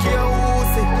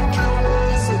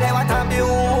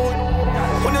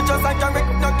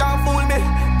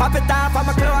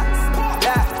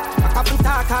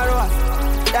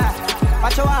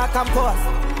Watch your walk and pose.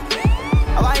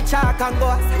 I want chalk and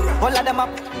ghost. All of them up,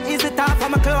 easy talk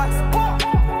from my clothes.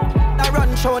 I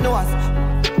run show nose.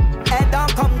 Head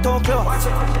don't come too close.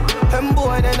 Them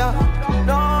boy they know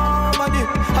nobody.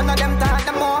 And of them talk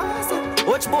them more.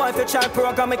 Watch boy if you try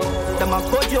program it. Them a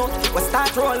good you. We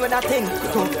start roll with that thing.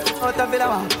 Out of it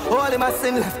all in my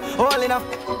sin left. All in a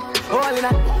roll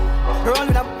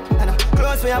with them.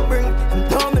 Close me a bring, and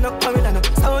down me no coming and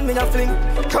sound me no fling.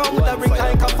 Crown with a ring,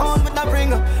 like a pound with a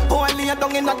ring. Boy lay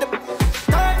down in the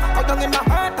turn, go down in my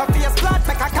heart, a face flat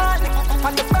like a can.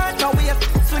 And the bird now we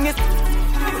swing it.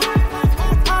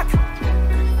 Back,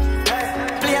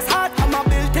 place hard, I'm a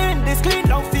built in. This clean,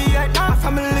 no fear, now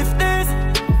from me lift this.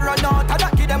 Run out, I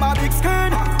give them a big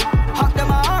screen. Hack them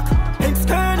a hack, big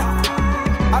screen.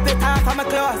 A bit half of my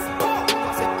clothes.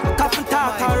 Cut and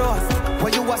talk and rose.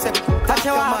 Where you was it? Talk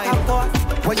your mind.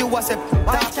 Where you was it?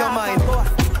 Talk your mind.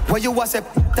 Where you was it?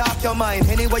 Talk your mind.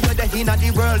 Anywhere you're the in of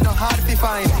the world, no hard to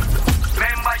find.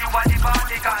 Remember you are the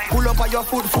party kind. Pull up on your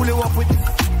foot, full you up with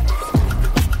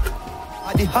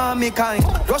the army kind.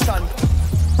 Russian,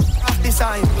 half the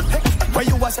sign. Where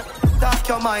you was it? Talk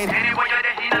your mind. Anywhere you're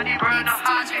the in of the world, no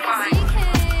hard to find.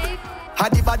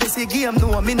 Had the body say game,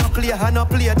 no, me no play, I no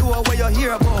play, do where you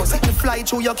hear about. Set the fly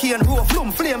through your key and roll,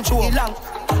 flum, flame through. Long.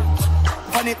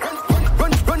 And it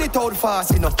run it out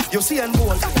fast enough. You see and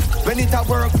bold. When it a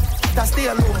work, that stay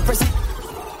alone. Press it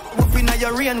up in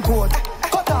your raincoat.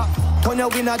 Cut up, turn your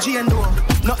win a Jane door.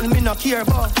 Nothing me no care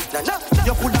about.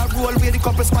 You could have roll with the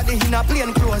couple squad in a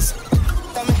plain clothes.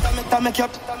 Make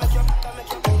up.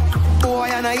 Boy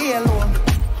and a yellow.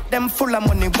 Them full of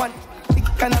money, one big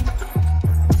kind of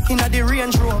in a the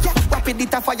Range Rover. Whap it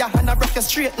the fire and I break your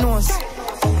straight nose.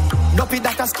 Dumpy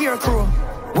that a scarecrow.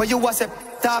 Where you was it?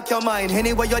 Talk your mind.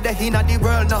 Anywhere you're the in of the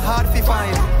world, no hard to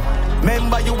find.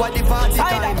 Remember you are the party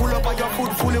kind. Pull up on your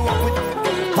foot, full you up with.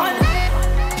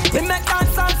 We make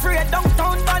dance and free,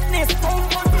 downtown badness.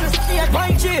 State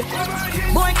YG.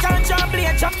 Boy can't jump,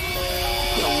 play jump.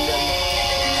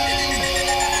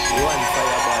 One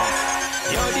fire boss.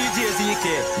 Yo DJ ZK.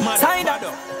 Sign up.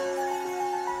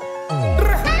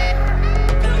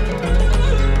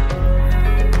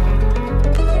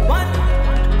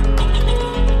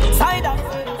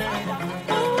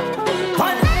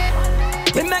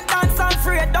 We make dance and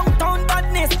free, downtown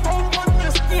badness.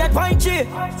 State YG.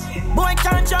 Boy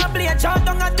can't jump, play jump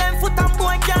down at them foot and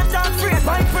boy can't jump free.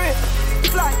 Why free?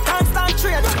 Fly, can't stand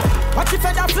straight. Watch if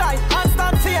feather fly, can't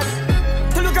stand fade.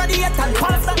 Till you graduate and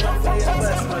pass that.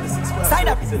 Side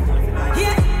up.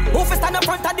 Yeah, who fi stand up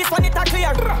front of this one, it a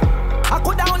clear. I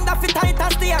could down the fit tight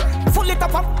and steer. Full it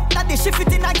up, that the shift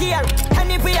it in a gear.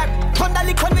 Anywhere, thunder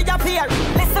lick when we appear.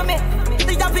 Listen me,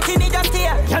 the bikini just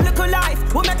here. You look alive,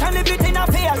 we make a live it in a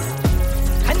fear.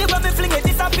 Anywhere we fling it,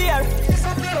 disappear.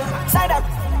 Side up.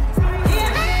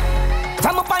 Yeah.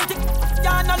 From a pint,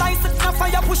 you analyze it, no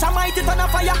fire. Push a mighty on a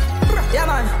fire. Yeah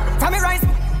man, from me rise,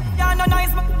 you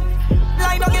analyze me.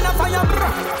 Line up in a fire.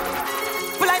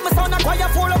 Feel like my son a choir,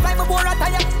 full up like my bore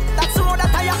attire. That's the road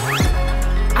attire.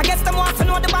 I guess them want to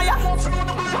know the buyer.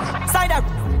 Side up.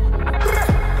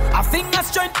 A finger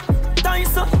strength,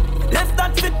 dice up. Left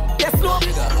that fit, yes, slow.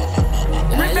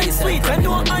 Revenge sweet, when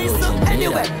you ice up.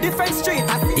 Anyway, different street.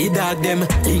 The dog them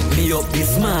link me up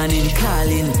this morning,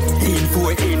 calling. In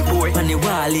for, on the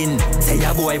walling. Say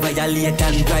a boy violate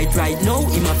and right now.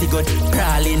 Him a figure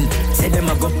crawling. Say them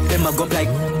a go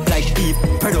like beef.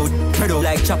 Spread out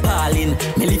like chapalin.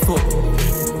 Me lift up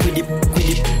with the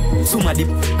Suma dip,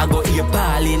 I go here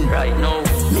balling. Right now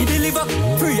me deliver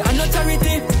free and no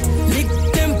charity. Lick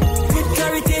them with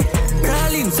clarity.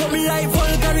 Brawling, so me like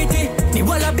vulgarity. Me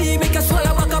wallaby make a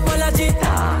swallow back apology.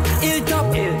 Hilltop,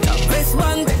 West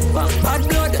Bank, bad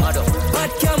blood,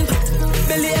 bad camp.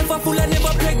 Belly ever full and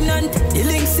never pregnant. The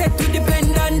link set to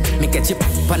dependent. Me catch it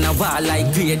on a wall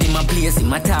like grade in my place.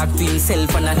 Him a talk to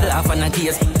himself and a laugh and a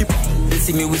tears.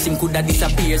 See me wish him coulda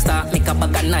disappear. Start make a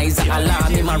bag of nice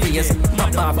alarm in my race.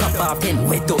 Pop, pen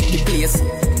wet up the place.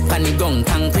 Panny gun,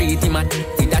 concrete him a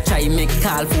did a try make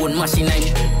call phone machine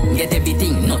and get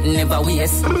everything, nothing never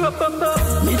waste.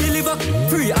 Me deliver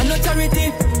free and no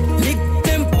charity. Lick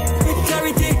them with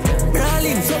clarity.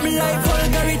 Brawling, so me like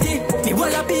vulgarity. Me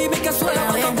wallaby make a swallow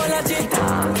back apology.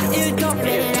 Hilltop,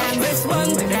 West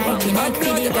Bank, bad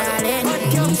blood, bad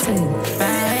camp.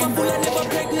 Full and never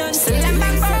pregnant.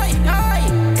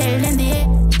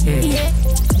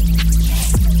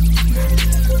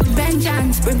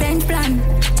 Revenge plan,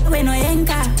 we no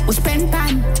anchor, we spend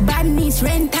pan, badness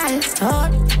rental, oh,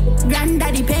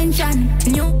 granddaddy pension,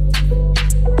 new.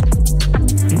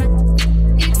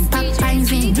 Pack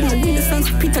pines in, the songs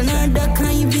people know the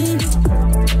kind of bean.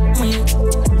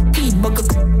 Eat bucket,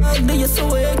 do you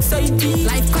so excited.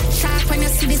 Life cut short when you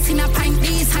see this in a pint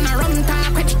this and a rum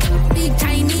talk when it big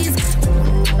Chinese.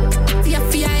 See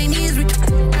a Chinese with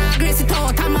grace it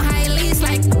out, I'm a high lease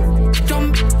like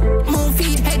jump, move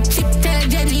feet, head chip, tell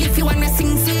Jenny if you wanna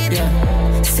sing seed.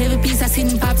 Yeah. 7 piece I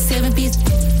sing pop, 7 piece.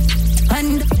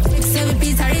 And 7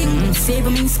 piece a ring,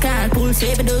 7 in scar, pull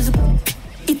 7 dozen.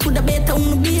 It would have better on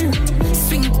the bill.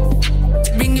 Swing,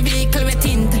 bring the vehicle with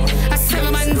tint. A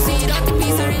 7 man seed out the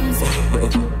piece of rings.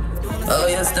 Oh,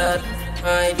 you start.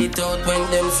 I did out when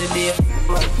them see the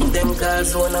them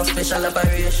calls on a special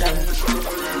operation.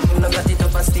 No got it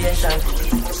up a station.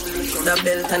 The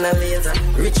belt and a laser.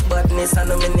 Rich badness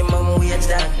and a minimum wage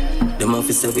that. Them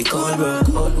officer we call bro.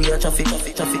 Call we a traffic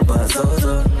pass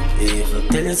out. If I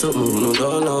tell you something you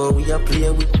don't know, we a play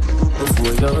with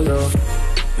before yo.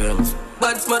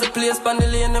 Bad smart the place pan the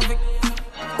lane every.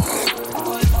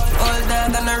 All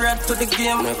dog and a rat to the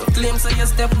game. Claim so you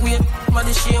step weight, but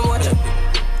the shame watch it.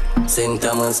 St.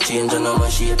 Thomas change and I'm a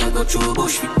shit, I go through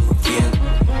bush with cane.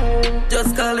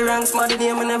 Just call the ranks, my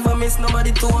name, I never miss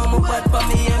nobody to I'm a bad for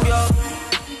me, yo.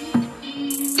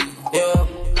 Yo,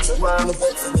 I'm a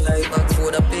person like back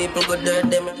for the people, go dirt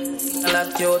them. I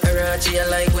like you, Karachi, I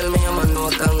like when me, I'm a no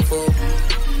kung fu.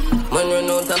 Man run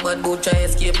out a bad boot, try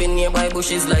escaping nearby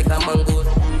bushes like a mango.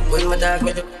 When my dog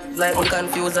me like I'm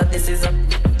confused that this is a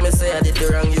me say I did the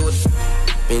wrong youth.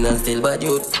 Me not still bad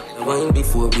youth. Wine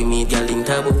before we meet girl in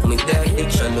taboo. Me dark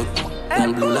addiction look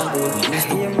and blue lagoon. We used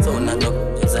to so not up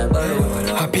as I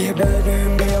borrow. Happy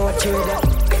baby, be what you got.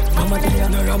 Mama day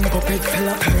on a ramp up it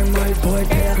fella. Turn my boy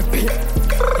there repeat.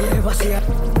 You ever see it?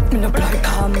 Me no black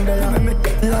umbrella. Me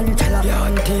lantella. Your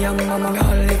auntie and mama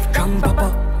all live come papa.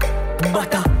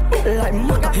 Butter like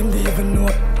mother. Him they even know.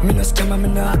 Me no scammer, me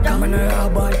no hacker, me no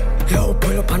robber. Yo,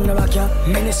 pull up on the back, yeah.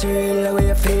 Ministry, the way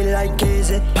you feel like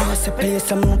easy. Pass the place,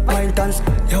 some pointers.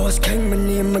 Yo, scan my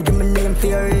name, I give my name for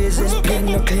your reasons. Pain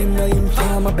no claim, no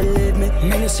informer, believe me.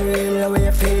 Ministry, the way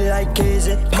you feel like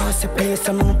easy. Pass the place,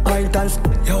 some pointers.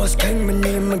 Yo, scan my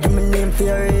name, I give my name for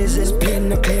your reasons. Pain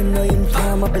no claim, no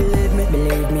informer, believe me.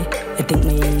 Believe me, you think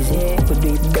me easy. Could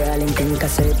do it, darling, think I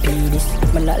say repeat this.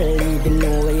 Man, not leaving,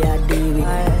 know where you deal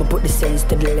with. But put the sense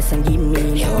to the lesson, give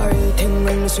me. You are eating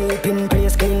when sweeping,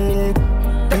 place cleaning.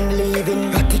 And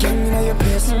leaving, got the gang in your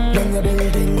place. Down your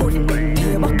building,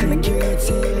 tear back and create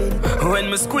ceiling. When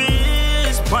me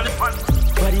squeeze, body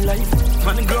life,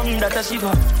 on the ground that I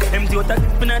shiver. Empty out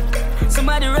that peanut.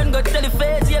 Somebody run, go tell the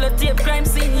face, yellow tape, crime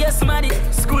scene. Yes, somebody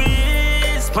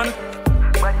squeeze, body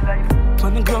life,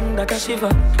 on the ground that I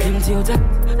shiver. Empty out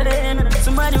that.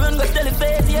 Somebody run, go tell the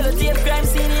face, yellow tape, crime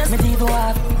scene. Yes, me diva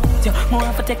have,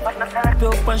 more for take back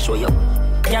up and show you.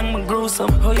 Young man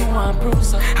gruesome, how you want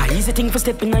bruise? A easy thing for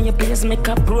stepping on your place, make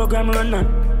a program run on.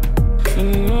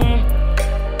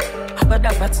 But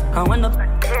that I want up.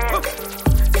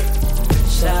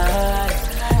 Shot,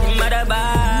 mother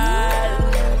ball.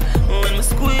 When me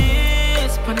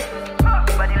squeeze,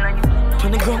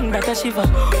 on the ground that I shiver.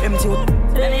 Empty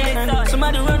out.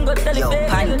 Somebody run, go tell the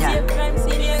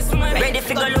face. Ready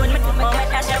for go loan, make my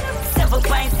cash up.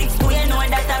 7.6, you know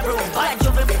that I room. I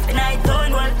drove it and I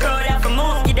don't want crowd have a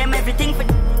move. Give them everything for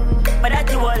but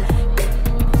that's the wall.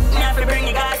 Me have to bring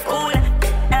the guys cool.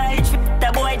 I reach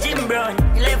the boy Jim Brown.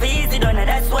 You live easy done,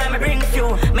 that's why I bring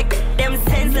few. Make them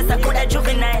senseless, I could have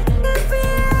juvenile.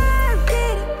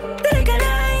 Take a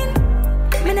line.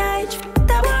 Me not reach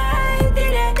the boy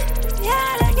did it.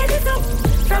 Yeah, like it up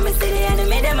from the city and I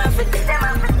made them have it.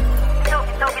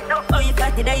 Oh, you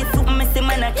fatty that you soup me see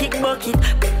man a kick bucket.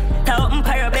 Ta open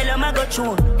parabellum I go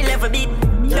through 11 beat,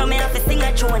 now me have to sing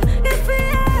a tune. If we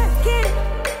are kid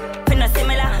finna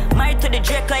similar, married to the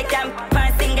Drake like I'm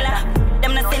pan singular.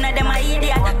 Them not saying that them a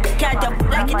idiot. Can't up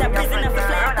like it a prisoner for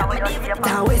fly top my David.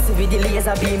 Now we see with the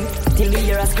laser beam till we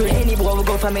hear a scream. Any boy we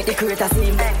go for make the creator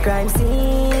seem. Crime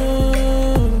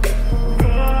scene.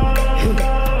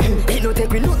 It no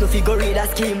take we look to figure read a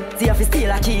scheme. See if we steal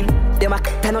a keen. Them a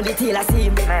turn on the tail a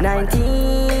seam.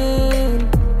 19.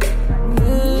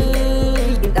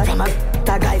 From a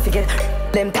guy forget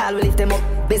them tall we lift them up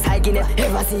beside Guinea.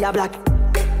 Ever see a black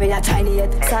we a Chinese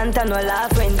yet. Santa no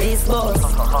laugh when this boss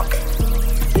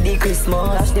the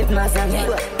Christmas step mass and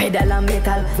pedal and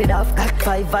metal without cock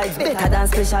 5 vibes better than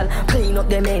special. Clean up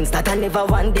them ends that I never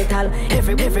want detail.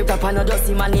 Every papa no just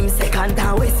see my name second.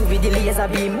 And we see with the laser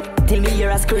beam till me hear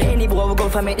a scream. Any boy we go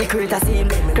for make the creator seem.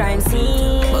 Crime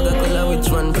scene. Bugger color which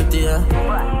one prettier?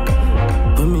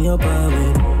 Put me up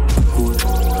away.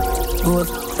 Good.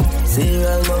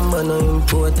 Serial number no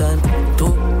important.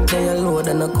 2 tail load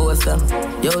and a coaster.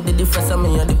 Yo, the difference of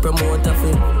me and the promoter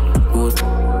feel. Good.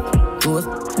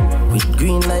 With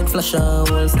green light flash and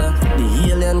holster.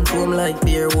 The alien chrome like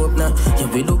beer opener.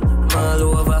 Yeah, we look all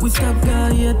over. We stop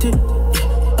Gaiety.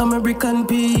 American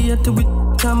P80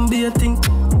 with can be a thing.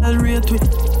 I'll rate with.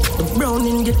 The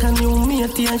Browning get a new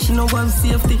matey and she no want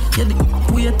safety. Yeah, the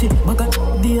weighty, bag a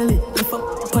daily. Left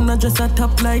up on a dress a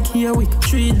top like here with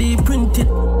 3D printed.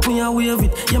 Me a wave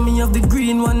it. Yeah, me have the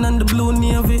green one and the blue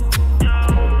navy.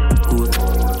 Good.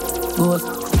 Good.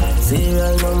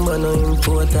 Serial number no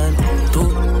important.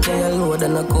 2 tail load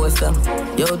and a coaster.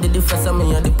 Yo, the difference of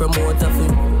me and the promoter for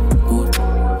good.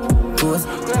 Goes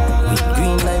with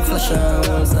green light flash and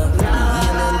monster.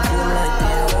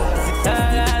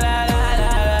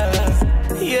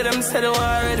 Hear them say they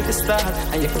were ready to start,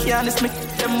 and you can't dismiss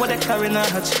them with a carrying a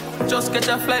hatch. Just get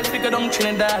your flight figure down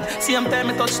Trinidad. See them time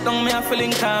me touch down, me a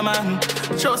feeling calm, man.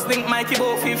 Just think Mikey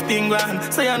about 15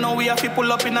 grand. So you know we have to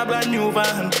pull up in a brand new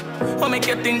van. What make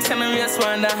you think say me race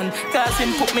one down? Cause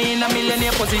him put me in a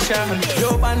millionaire position.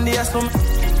 Yo bandy a some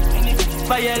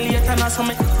violate and a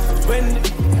some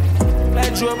when I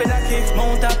drove with a kick,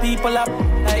 mount of people up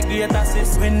like great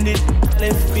assist. When the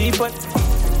left people,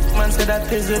 man said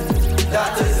that is it.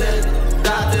 That is it,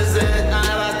 that is it,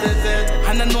 that is it.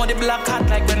 And I know the black hat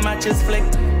like when matches flick.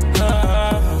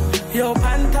 Yo,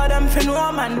 Panther, them fin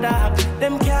woman dog.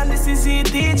 Them can't this is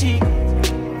CTG.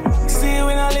 See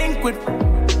when I link with.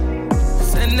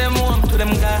 Send them home to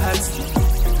them gods.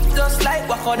 Just like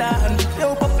Wakodan.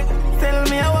 Yo, puppy, tell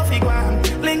me how I feel one.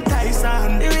 Link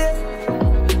Tyson.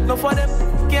 No for them,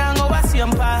 can't go over see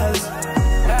pass.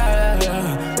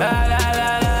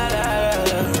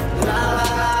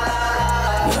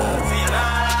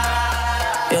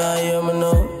 Yeah, you me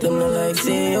know, them no like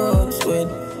see you. Sweet,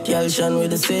 girl shine with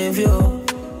the savior.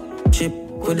 Chip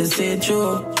with the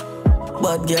see-through.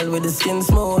 Bad girl with the skin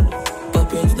smooth.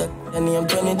 Poppins that and I'm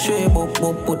 23.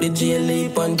 Boop, put the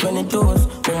GLE on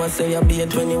 22s. Mama say I be a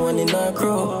 21 in our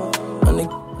crew. And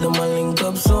them a link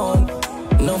up soon.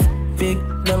 Enough big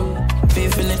them,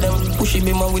 feel it them. Pushy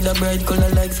be man with a bright color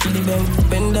like skilly bang.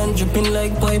 Bend and dripping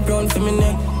like pipe round for me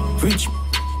neck. Rich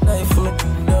life for me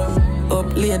down.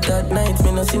 Up late at night,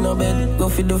 me no see no bed. Go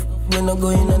for the when I go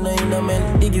in and I in a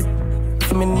man. Diggy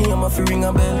for me name, I fi ring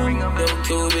a bell. Them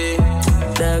too big.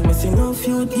 Dog, me see no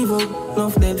feud give up,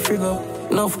 enough dead frig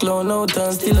up. Enough clown out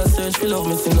and still a search for love.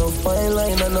 Me see no fine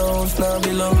line and no house now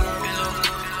below.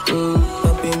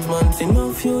 Poppins man, see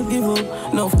no feud give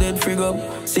up, enough dead frig up.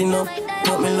 See no,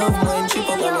 but me love mine chip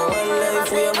up on a one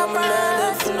life. We have a man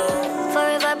dead for now.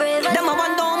 Forever brave. Them a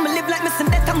one down, me live like me see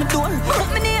death on my door.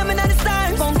 Put me name in the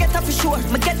stars, gon' get up for sure.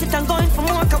 Me get it and going for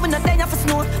more, cause we not there for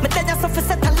snore. Me tell you something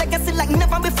set a legacy like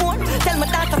never before. Tell my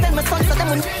daughter, tell my son, so them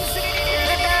will.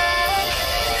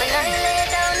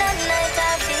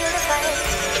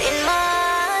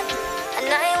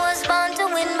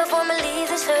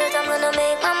 I'm gonna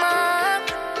make my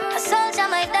mark. A soldier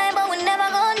might die, but we never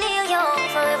gonna kneel, yo.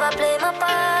 Forever play my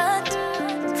part.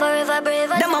 Forever brave.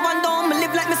 Them a one down, me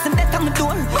live like me see death on my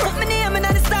door. Put me name in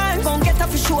the stars, gon' get up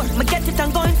for sure. Me get it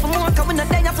and going for more, cause we not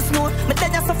there for snore. Me tell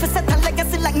you something set a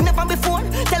legacy like never before.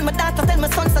 Tell my daughter, tell my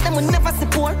son, so them will never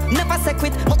support. Never say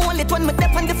quit, my only one, me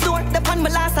dep on the floor. Dep on my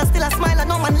last, I still a smile, I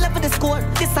know man level the score.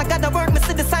 This I gotta work, me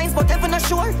see the signs, but heaven not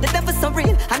sure. The devil's so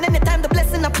real, and anytime the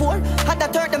blessing I pour. Had to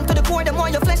turn them to the core, them all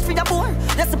your flesh for the bore.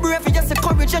 Just the bravery, just the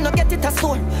courage, you no get it a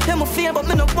store. Them a feel, but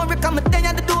me no worry, cause me there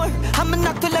at the door. I'm a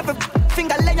knock till every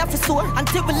finger lay off his sore.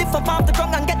 Until we lift up off the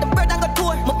ground and get the bread and go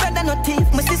tour. My brother no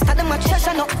teeth, my sister them a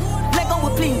treasure no. Let go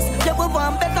with please, yeah we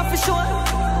want better for sure.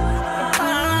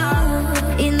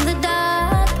 In the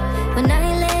dark, when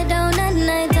I lay down at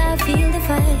night, I feel the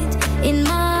fight in my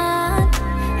heart.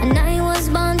 And I was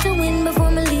born to win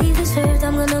before me leave this earth.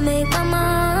 I'm gonna make my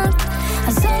mark.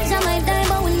 A soldier might die,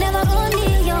 but we never gonna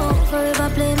kneel, yo. Forever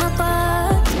play my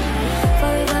part.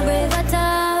 Forever brave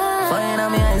attack. Fire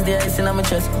in my eyes, the ice in my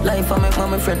chest. Life I make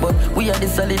mommy fret, but we are the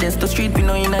solidest. The street we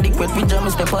know inadequate. We jam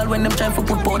a step all when them try to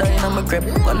put powder in my crep.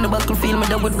 On the battlefield, me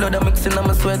there with blood I mixing on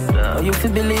my sweat. You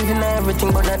feel believe in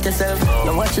everything but not yourself.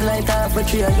 You watch the light half a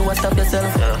tree and you stop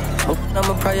yourself. But I'm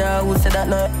a prayer who said that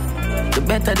no. The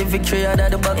better the victory, or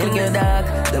the battle get dark.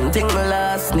 Them think me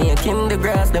last, snake in the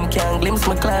grass. Them can't glimpse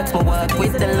my clocks, my walk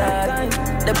with the Lord.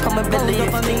 They come and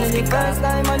believe things get first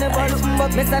time I never look,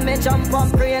 but me say me jump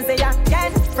up crazy, yeah.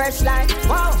 Get fresh like,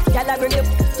 wow. Y'all bring you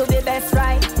to the best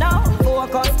right now.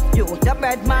 Focus, you the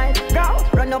bread mine, bro.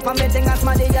 Run up on me thing as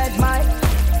my the head mine.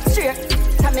 Straight,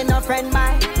 tell me no friend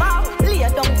mine. Wow, lay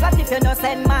down flat if you no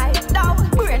send mine. Down,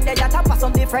 brain they just pass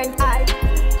on different eye.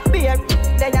 Beer,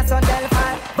 they just on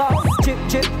Delphi. Bow, chip,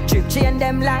 chip, chip, chain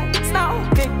them lights. Now,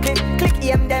 click, click, click,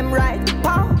 aim them right.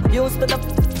 Pow, used to the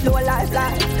low life,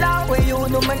 low. Where you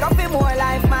know me got be more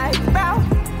life, my bro.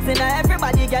 Box in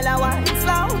everybody, girl, I want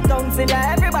slow. Tongues in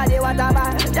everybody, what I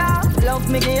want. Yeah. Love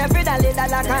me, give every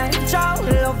dollar kind.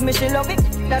 Show. Love me, she love it.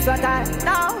 That's what I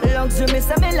know. Luxury, me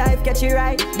say me life, get you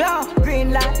right. Go,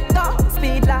 green light, go,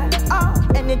 speed light. Oh,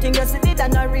 anything you see it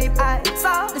and not reap I.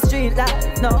 So, the street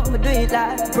light, no, me do it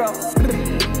like bro.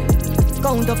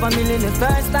 Count up a million the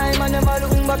first time. I never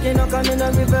look back, you know, come in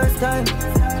a reverse time.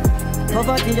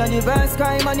 Poverty and the worst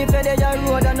crime. And if you're the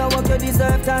road, I know what you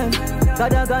deserve time.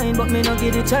 God a kind, but me no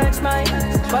give the church mine.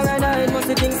 Paranoid, must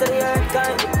the things of the earth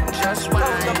kind. Just wine,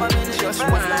 just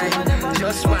wine,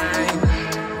 just wine.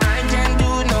 I can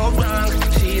do no wrong.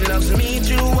 She loves me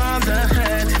through all the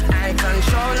hurt. I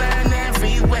control her in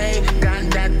every way.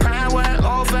 Got that power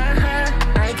over her.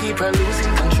 I keep her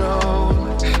losing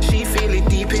control. She feel it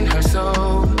deep in her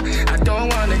soul. I don't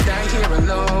wanna die here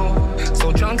alone.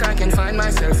 So drunk I can find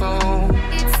myself home.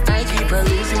 I keep her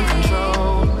losing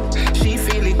control. She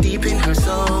feel it deep in her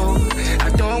soul. I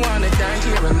don't wanna die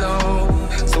here alone.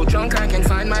 So drunk I can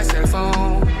find myself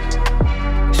home.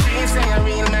 She say a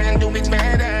real man do it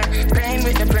better. Pain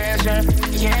with the pleasure,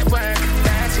 yeah work.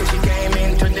 That's how she came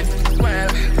into the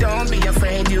world. Don't be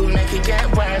afraid, you make it get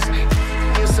worse.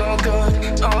 You're so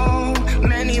good, oh,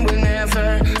 many will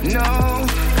never know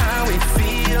how it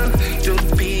feels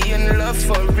to be in love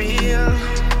for real.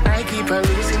 I keep her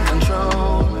losing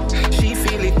control. She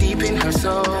feel it deep in her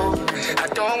soul. I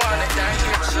don't wanna die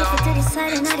here alone. To the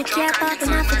side and I care about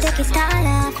enough to take it all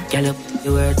up. Girl,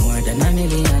 you worth more than a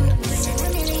million.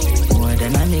 More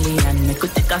than a million. Me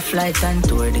could take a flight and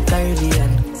tour the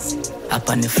Caribbean. Up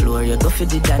on the floor, you go for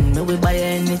the dan. Me will buy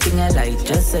anything I like,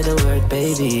 just say the word,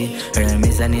 baby.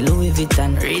 Hermes and the Louis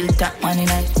Vuitton. Real top money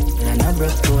night. And I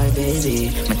broke boy,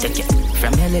 baby. Me take it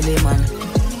from your lily, man.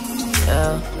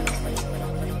 Yeah.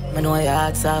 Me know your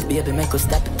heart's off, baby. Me could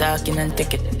stop talking and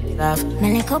take it off.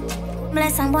 Me lick up,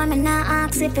 bless and boy, me not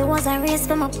ask if it was a race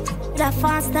for my that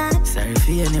fast that. Sorry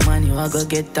for any man, you a go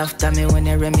get after me when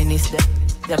you reminisce that.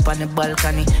 Up on the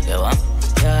balcony, you want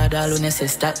yeah, all when you say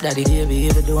stop, daddy, baby,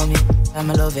 you do me. I'm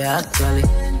love you actually.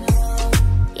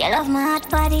 You love my hot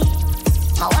body,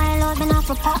 my wild love been off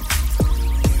a pop.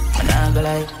 I'm not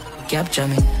gonna lie, capture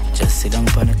me, just sit down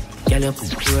on it. Girl, you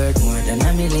put worth more than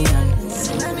a million.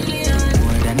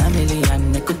 More than a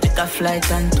million. You could take a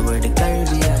flight and tour the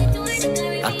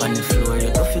Caribbean. Up on the floor,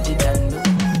 you go for the dan.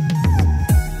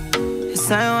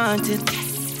 Yes, I want it.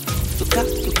 To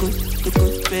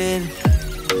good, baby.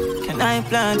 Can I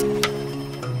plant it?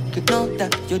 You know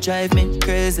that you drive me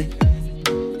crazy.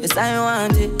 Yes, I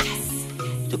want it.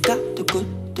 To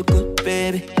good,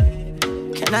 baby.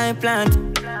 Can I plant it?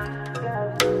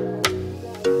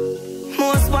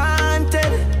 Most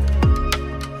wanted.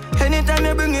 Anytime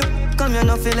you bring it, come you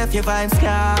know feel if your vibes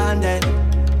scandal.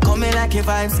 Come in like your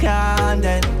vibes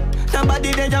scandal.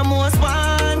 Nobody there you most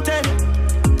wanted.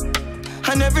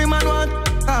 And every man want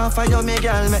half of you, me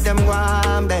girl, make them go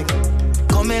and beg.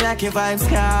 Come in like your vibes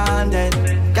scandal.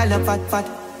 Girl, you fat,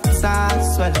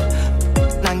 sauce swell.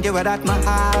 And give her that my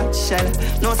heart shell.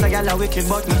 No say girl, you wicked,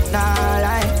 but me nah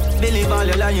lie. Believe all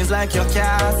your lines like you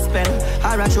can't spell.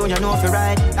 I show you know if you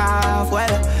right half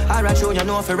well. I show you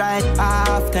know if you right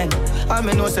half 10. I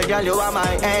me know say girl, you are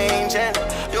my angel.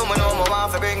 You me know me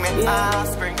want to bring me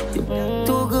offspring.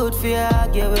 Too good for you,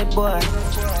 argue with boy.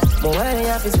 But when you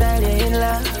have to style you in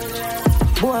love,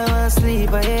 boy want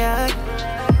sleep on your heart.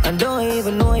 And don't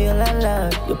even know you la.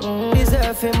 You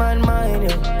deserve him and mine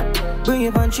you. Bring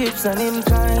him on trips and him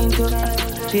kind to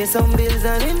pay some bills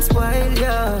and him spoil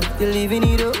ya. You living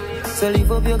it up, so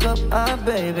lift up your cup,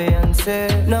 baby, and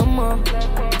say no more.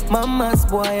 Mama's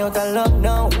boy out of luck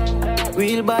now.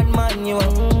 Real bad man you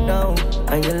know,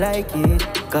 and you like it.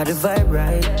 Got the vibe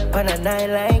right on a night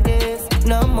like this.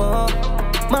 No more.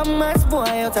 Mama's boy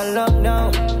out of luck now.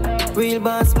 Real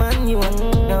boss man you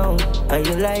know, and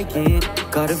you like it.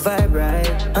 Got the vibe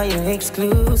right, and you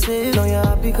exclusive. Know you're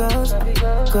happy cause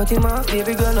cut him off,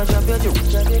 baby girl, not drop your joke.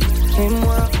 Him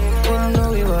walk, we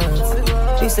know he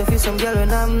wants. He say for some girl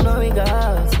when I'm no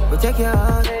regards. Protect your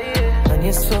heart and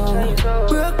your soul.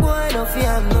 Broke boy, no fear,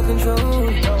 have no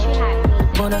control.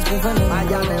 Bonus be funny,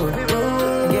 again.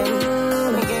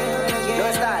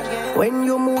 When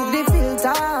you move the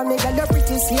filter, make girl you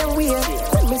pretty same way.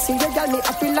 When me see you, girl, me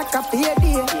I feel like a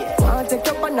payday. Want to take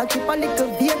up and keep a little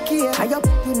vacay. I up,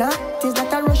 you know, it's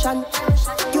like a Russian.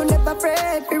 You never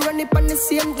afraid, we run it on the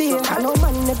same day. I know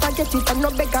man never get it, and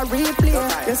no beg a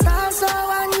replay. You sound so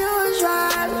unusual.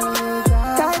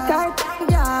 Tight, girl,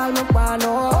 no one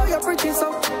know. Oh, you're pretty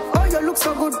so, oh, you look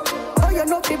so good. Oh, you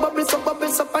know the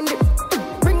bubbles up and dip.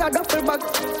 Bring a duffel bag,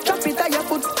 drop it at your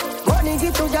foot. Money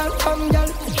give to girl, come girl.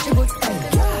 She good.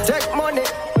 Take money.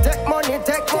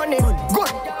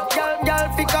 Good. Girl,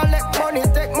 pick up.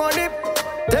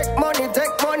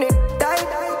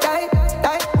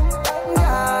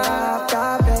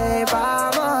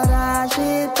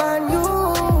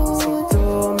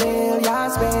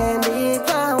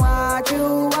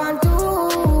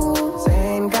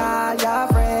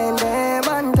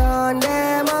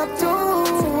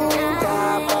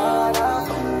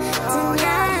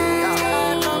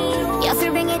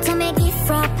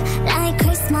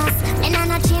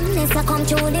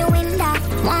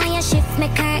 me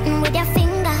curtain with your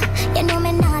finger. You know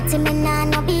me naughty, me nah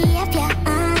no behavior.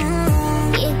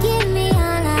 You give me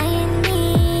all I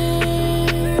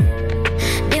need.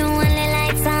 The only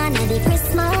lights on at the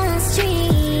Christmas tree.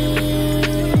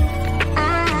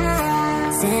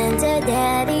 Santa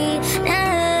Daddy, now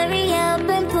hurry up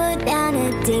and put down a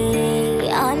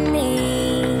day on me.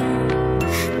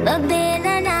 But being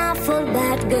an awful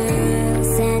bad girl,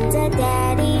 Santa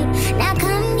Daddy, now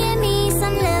come give me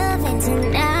some loving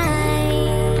tonight.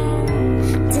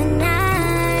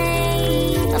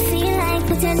 Tonight, I feel like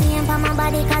put your name on my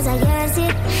body cause I yours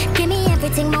it. Give me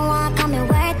everything I want, come and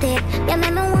worth it. You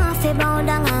make me want to bow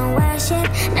down and worship.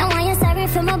 Now why you sorry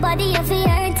for my body, you feel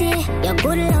hurt it. Your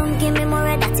good love, give me more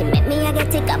of that. You make me I get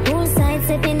take a poolside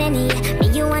sipping any. Me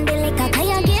you want the liquor, can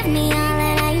you give me all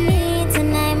that I need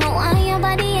tonight? I want your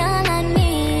body all on me.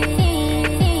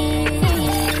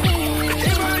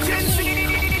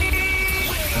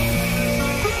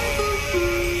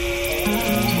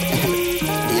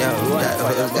 Yo,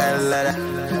 got a lot of,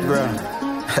 bro.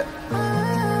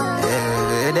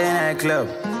 It ain't at a club.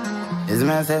 It's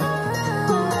myself.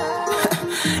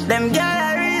 Them girls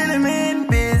are really mean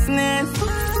business.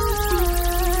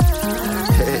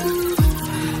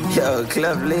 Yo,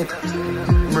 club lit.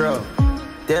 Bro,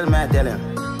 tell him.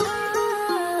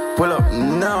 Pull up,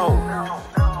 no.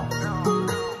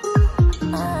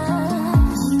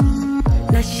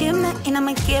 Now she me in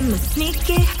my game, me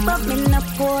sneaky, but me not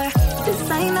poor.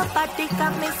 Designer body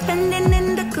got me spending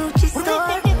in the Gucci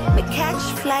store. Me catch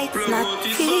flights, not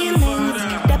feelings.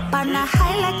 Step on a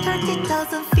high like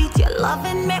 30,000 feet. Your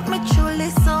loving make me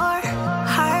truly soar.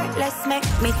 Heartless make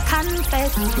me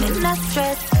confess, me not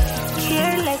stress.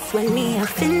 Careless when me a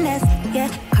finesse. Yeah,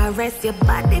 caress your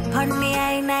body pon me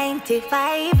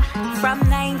I-95. From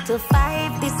 9 to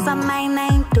 5, this is my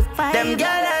 9 to 5. Them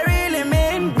girls are really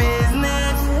mean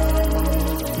business.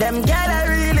 Them girls are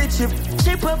really cheap.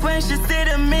 Chip up when she see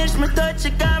the mish. Me touch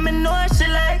it, got me know she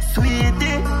like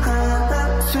sweetie.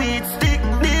 Sweet stick,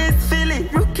 this Philly.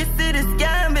 Rookie see this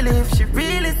can't believe she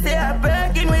really say her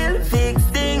Birkin will fix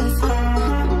things.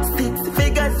 6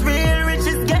 figures real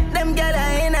riches, get them gala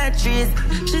in her trees.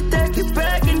 She take it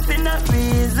Birkin for no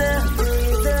reason.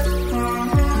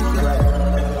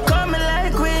 Coming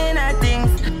like queen of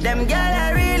things. Them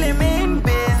gala really mean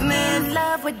business.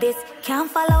 Love with this, can't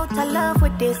fall out of love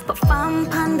with this. But from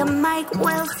on the mic,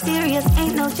 well serious,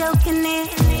 ain't no joking it.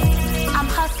 I'm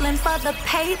hustling for the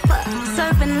paper,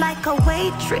 serving like a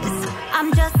waitress.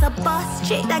 I'm just a boss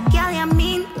chick, that gal I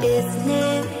mean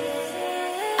business.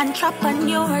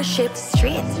 Entrepreneurship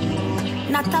street,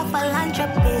 not a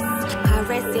philanthropist.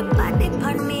 Caress your body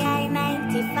pon me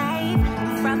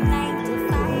I-95. From 9 to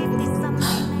 5, this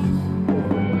summer.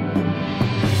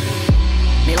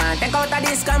 Me want take out of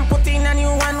this and put in a new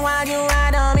one while you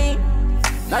ride on me.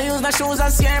 Don't use my shoes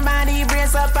on your body,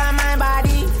 brace up on my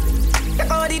body.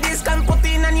 Take out the disc and put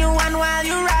in a new one while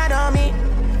you ride on me.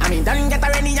 I mean, don't get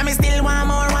already, and me still want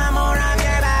more of your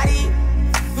body.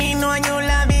 Me know you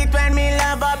love it when me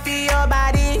love up your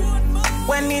body.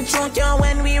 When me choke you,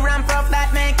 when we ramp up,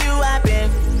 that make you happy.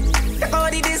 Take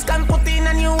out the disc and put in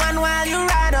a new one while you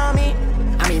ride on me.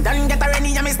 I mean, don't get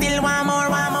already, and me still want more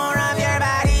of your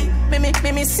body.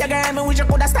 Me miss your girl, me wish you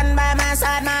coulda stand by my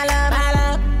side, my love.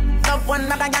 Tough one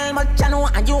like a girl, but you know,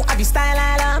 and you have the style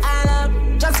I love.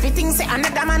 Just fitting, say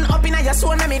another man up in your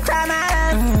soul, make me cry, my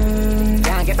love.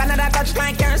 Can't get another touch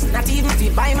like yours, not even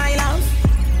fit by my love.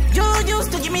 You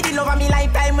used to give me the love of me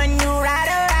lifetime when you ride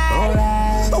around.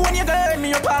 But when you girl me,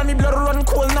 you call me blood run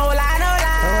cold, no lie, no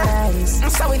lie.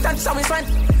 So we touch, so we sweat,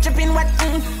 dripping wet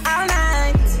all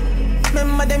night.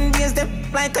 Remember them days, them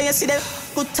like how you see them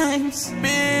good times.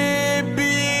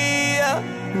 Baby,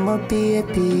 my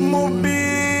baby, my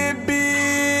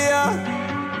baby,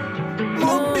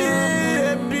 my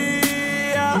baby.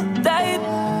 Tight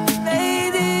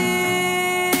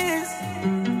ladies,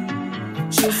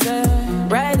 she said,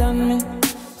 ride on me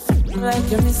like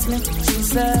you miss me. She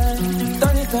said,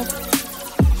 turn it up,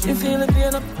 she feel the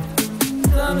pain up,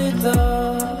 turn it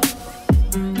up.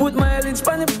 Put my head in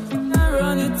span it and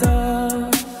run it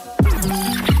up.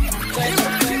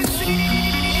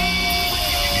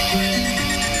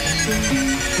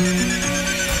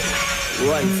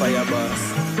 One fire boss.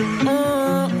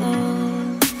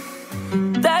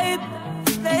 Tight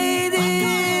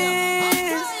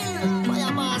ladies,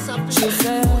 she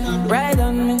said, ride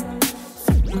on me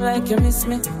like you miss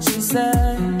me. She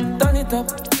said, turn it up,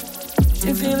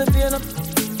 she feel the pain up,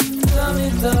 turn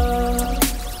it up.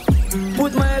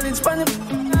 Put my head in span it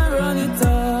and run it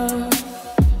up.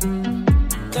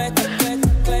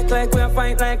 Like we a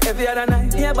fight like every other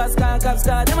night. Yeah, but scar, cap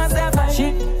star, them a say fight.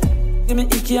 She give me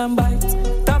icky and bite.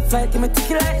 Top fight, give me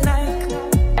ticky like Nike.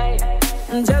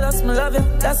 I'm jealous, me love you,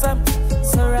 that's why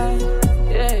it's alright.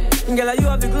 Yeah. Girl, you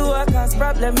have the glue, I cause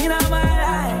problem in my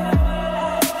life.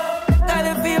 Got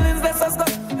the feelings, let's us go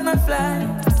and I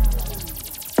fly.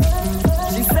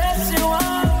 She said she wants.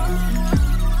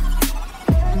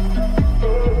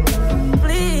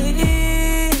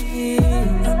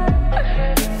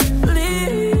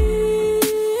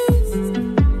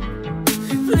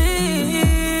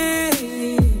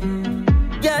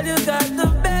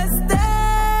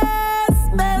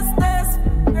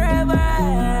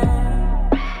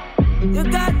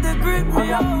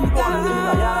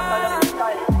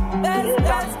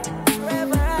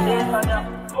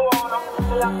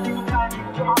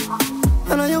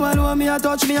 I know you all want me, I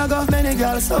touch me, I got many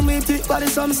girls. Some with thick body,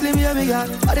 some slim, yeah, me girl.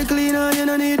 Body cleaner, you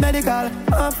don't need medical.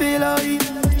 I feel how you.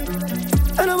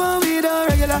 I don't want weed or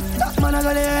regular. That man, I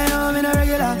got the hair, I'm in a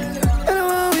regular. I don't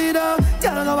want weed or,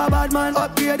 y'all know a bad man,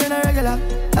 upgrade in a regular.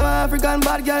 I'm an African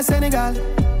bad girl, Senegal.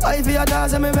 I feel your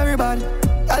dance, I'm very bad.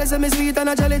 Y'all say me sweet and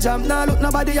a jelly jam. Now look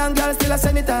nobody young girl, still a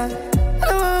send it on. I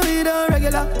don't want weed or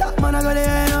regular. That man, I got the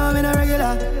hair, I'm in a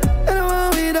regular. I don't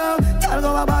want weed or, y'all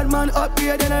go a bad man,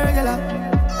 upgrade in a regular.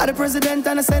 I'm the president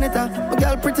and the senator. My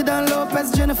girl pretty than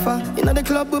Lopez Jennifer. You know the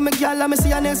club with my girl, let me see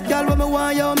your next girl. When me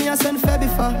want you, me I send Febby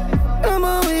for. I'm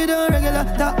on weed on regular.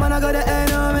 That man I got the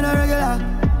end, I'm in a regular.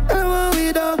 I'm on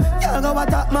weed on. Y'all go a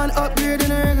top man, upgrade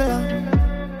in a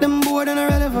regular. Them bored and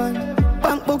irrelevant.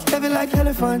 Bank book heavy like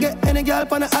elephant. Get any girl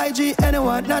on the IG,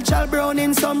 anyone. Natural brown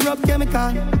in some rub chemical.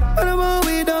 I'm on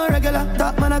weed on regular.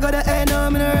 That man I got the end,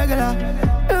 I'm in a regular.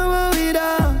 I'm on weed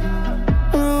on.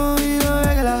 I'm on weed on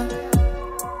regular.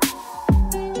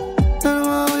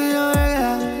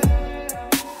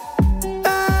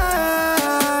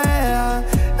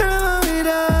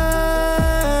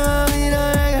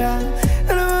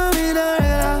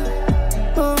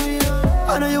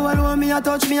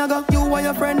 Touch me, I go. You and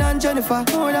your friend and Jennifer.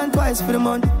 More than twice for the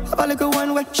month. Have a little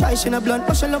one way, shy, she not blunt.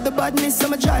 But she love the badness,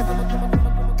 so I drive.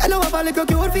 I know have a little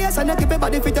cute face and I keep your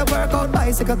body fit to work out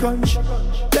bicycle crunch.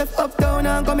 Left up down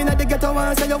and come in at the ghetto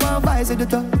and say you want vice with the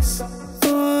talks.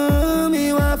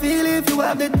 Me want feel if you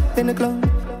have it in the club.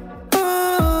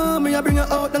 Me I bring her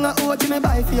out and I owe you me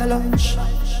buy for your lunch.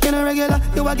 You know regular,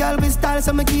 you a girl with style,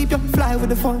 so me keep you fly with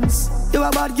the funds. You a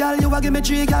bad girl, you a give me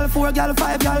 3 girl, 4 girl,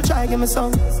 5 girl, try give me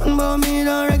some. But me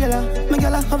no regular, me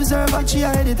girl a observe what she a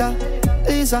editor.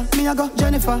 Lisa, me a go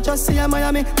Jennifer, just see her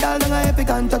Miami, girl don't a epic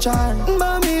and touch her.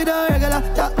 But me no regular,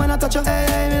 that man a touch her,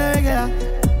 hey, me no regular.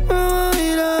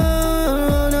 Me no,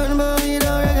 nothing but me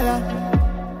no regular.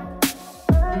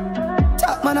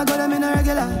 That man a go them in a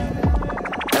regular,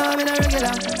 no me no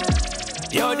regular.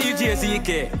 Yo, DJ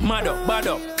ZK, mad up, bad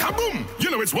up. Kaboom!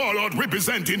 You know it's Warlord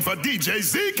representing for DJ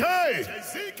ZK.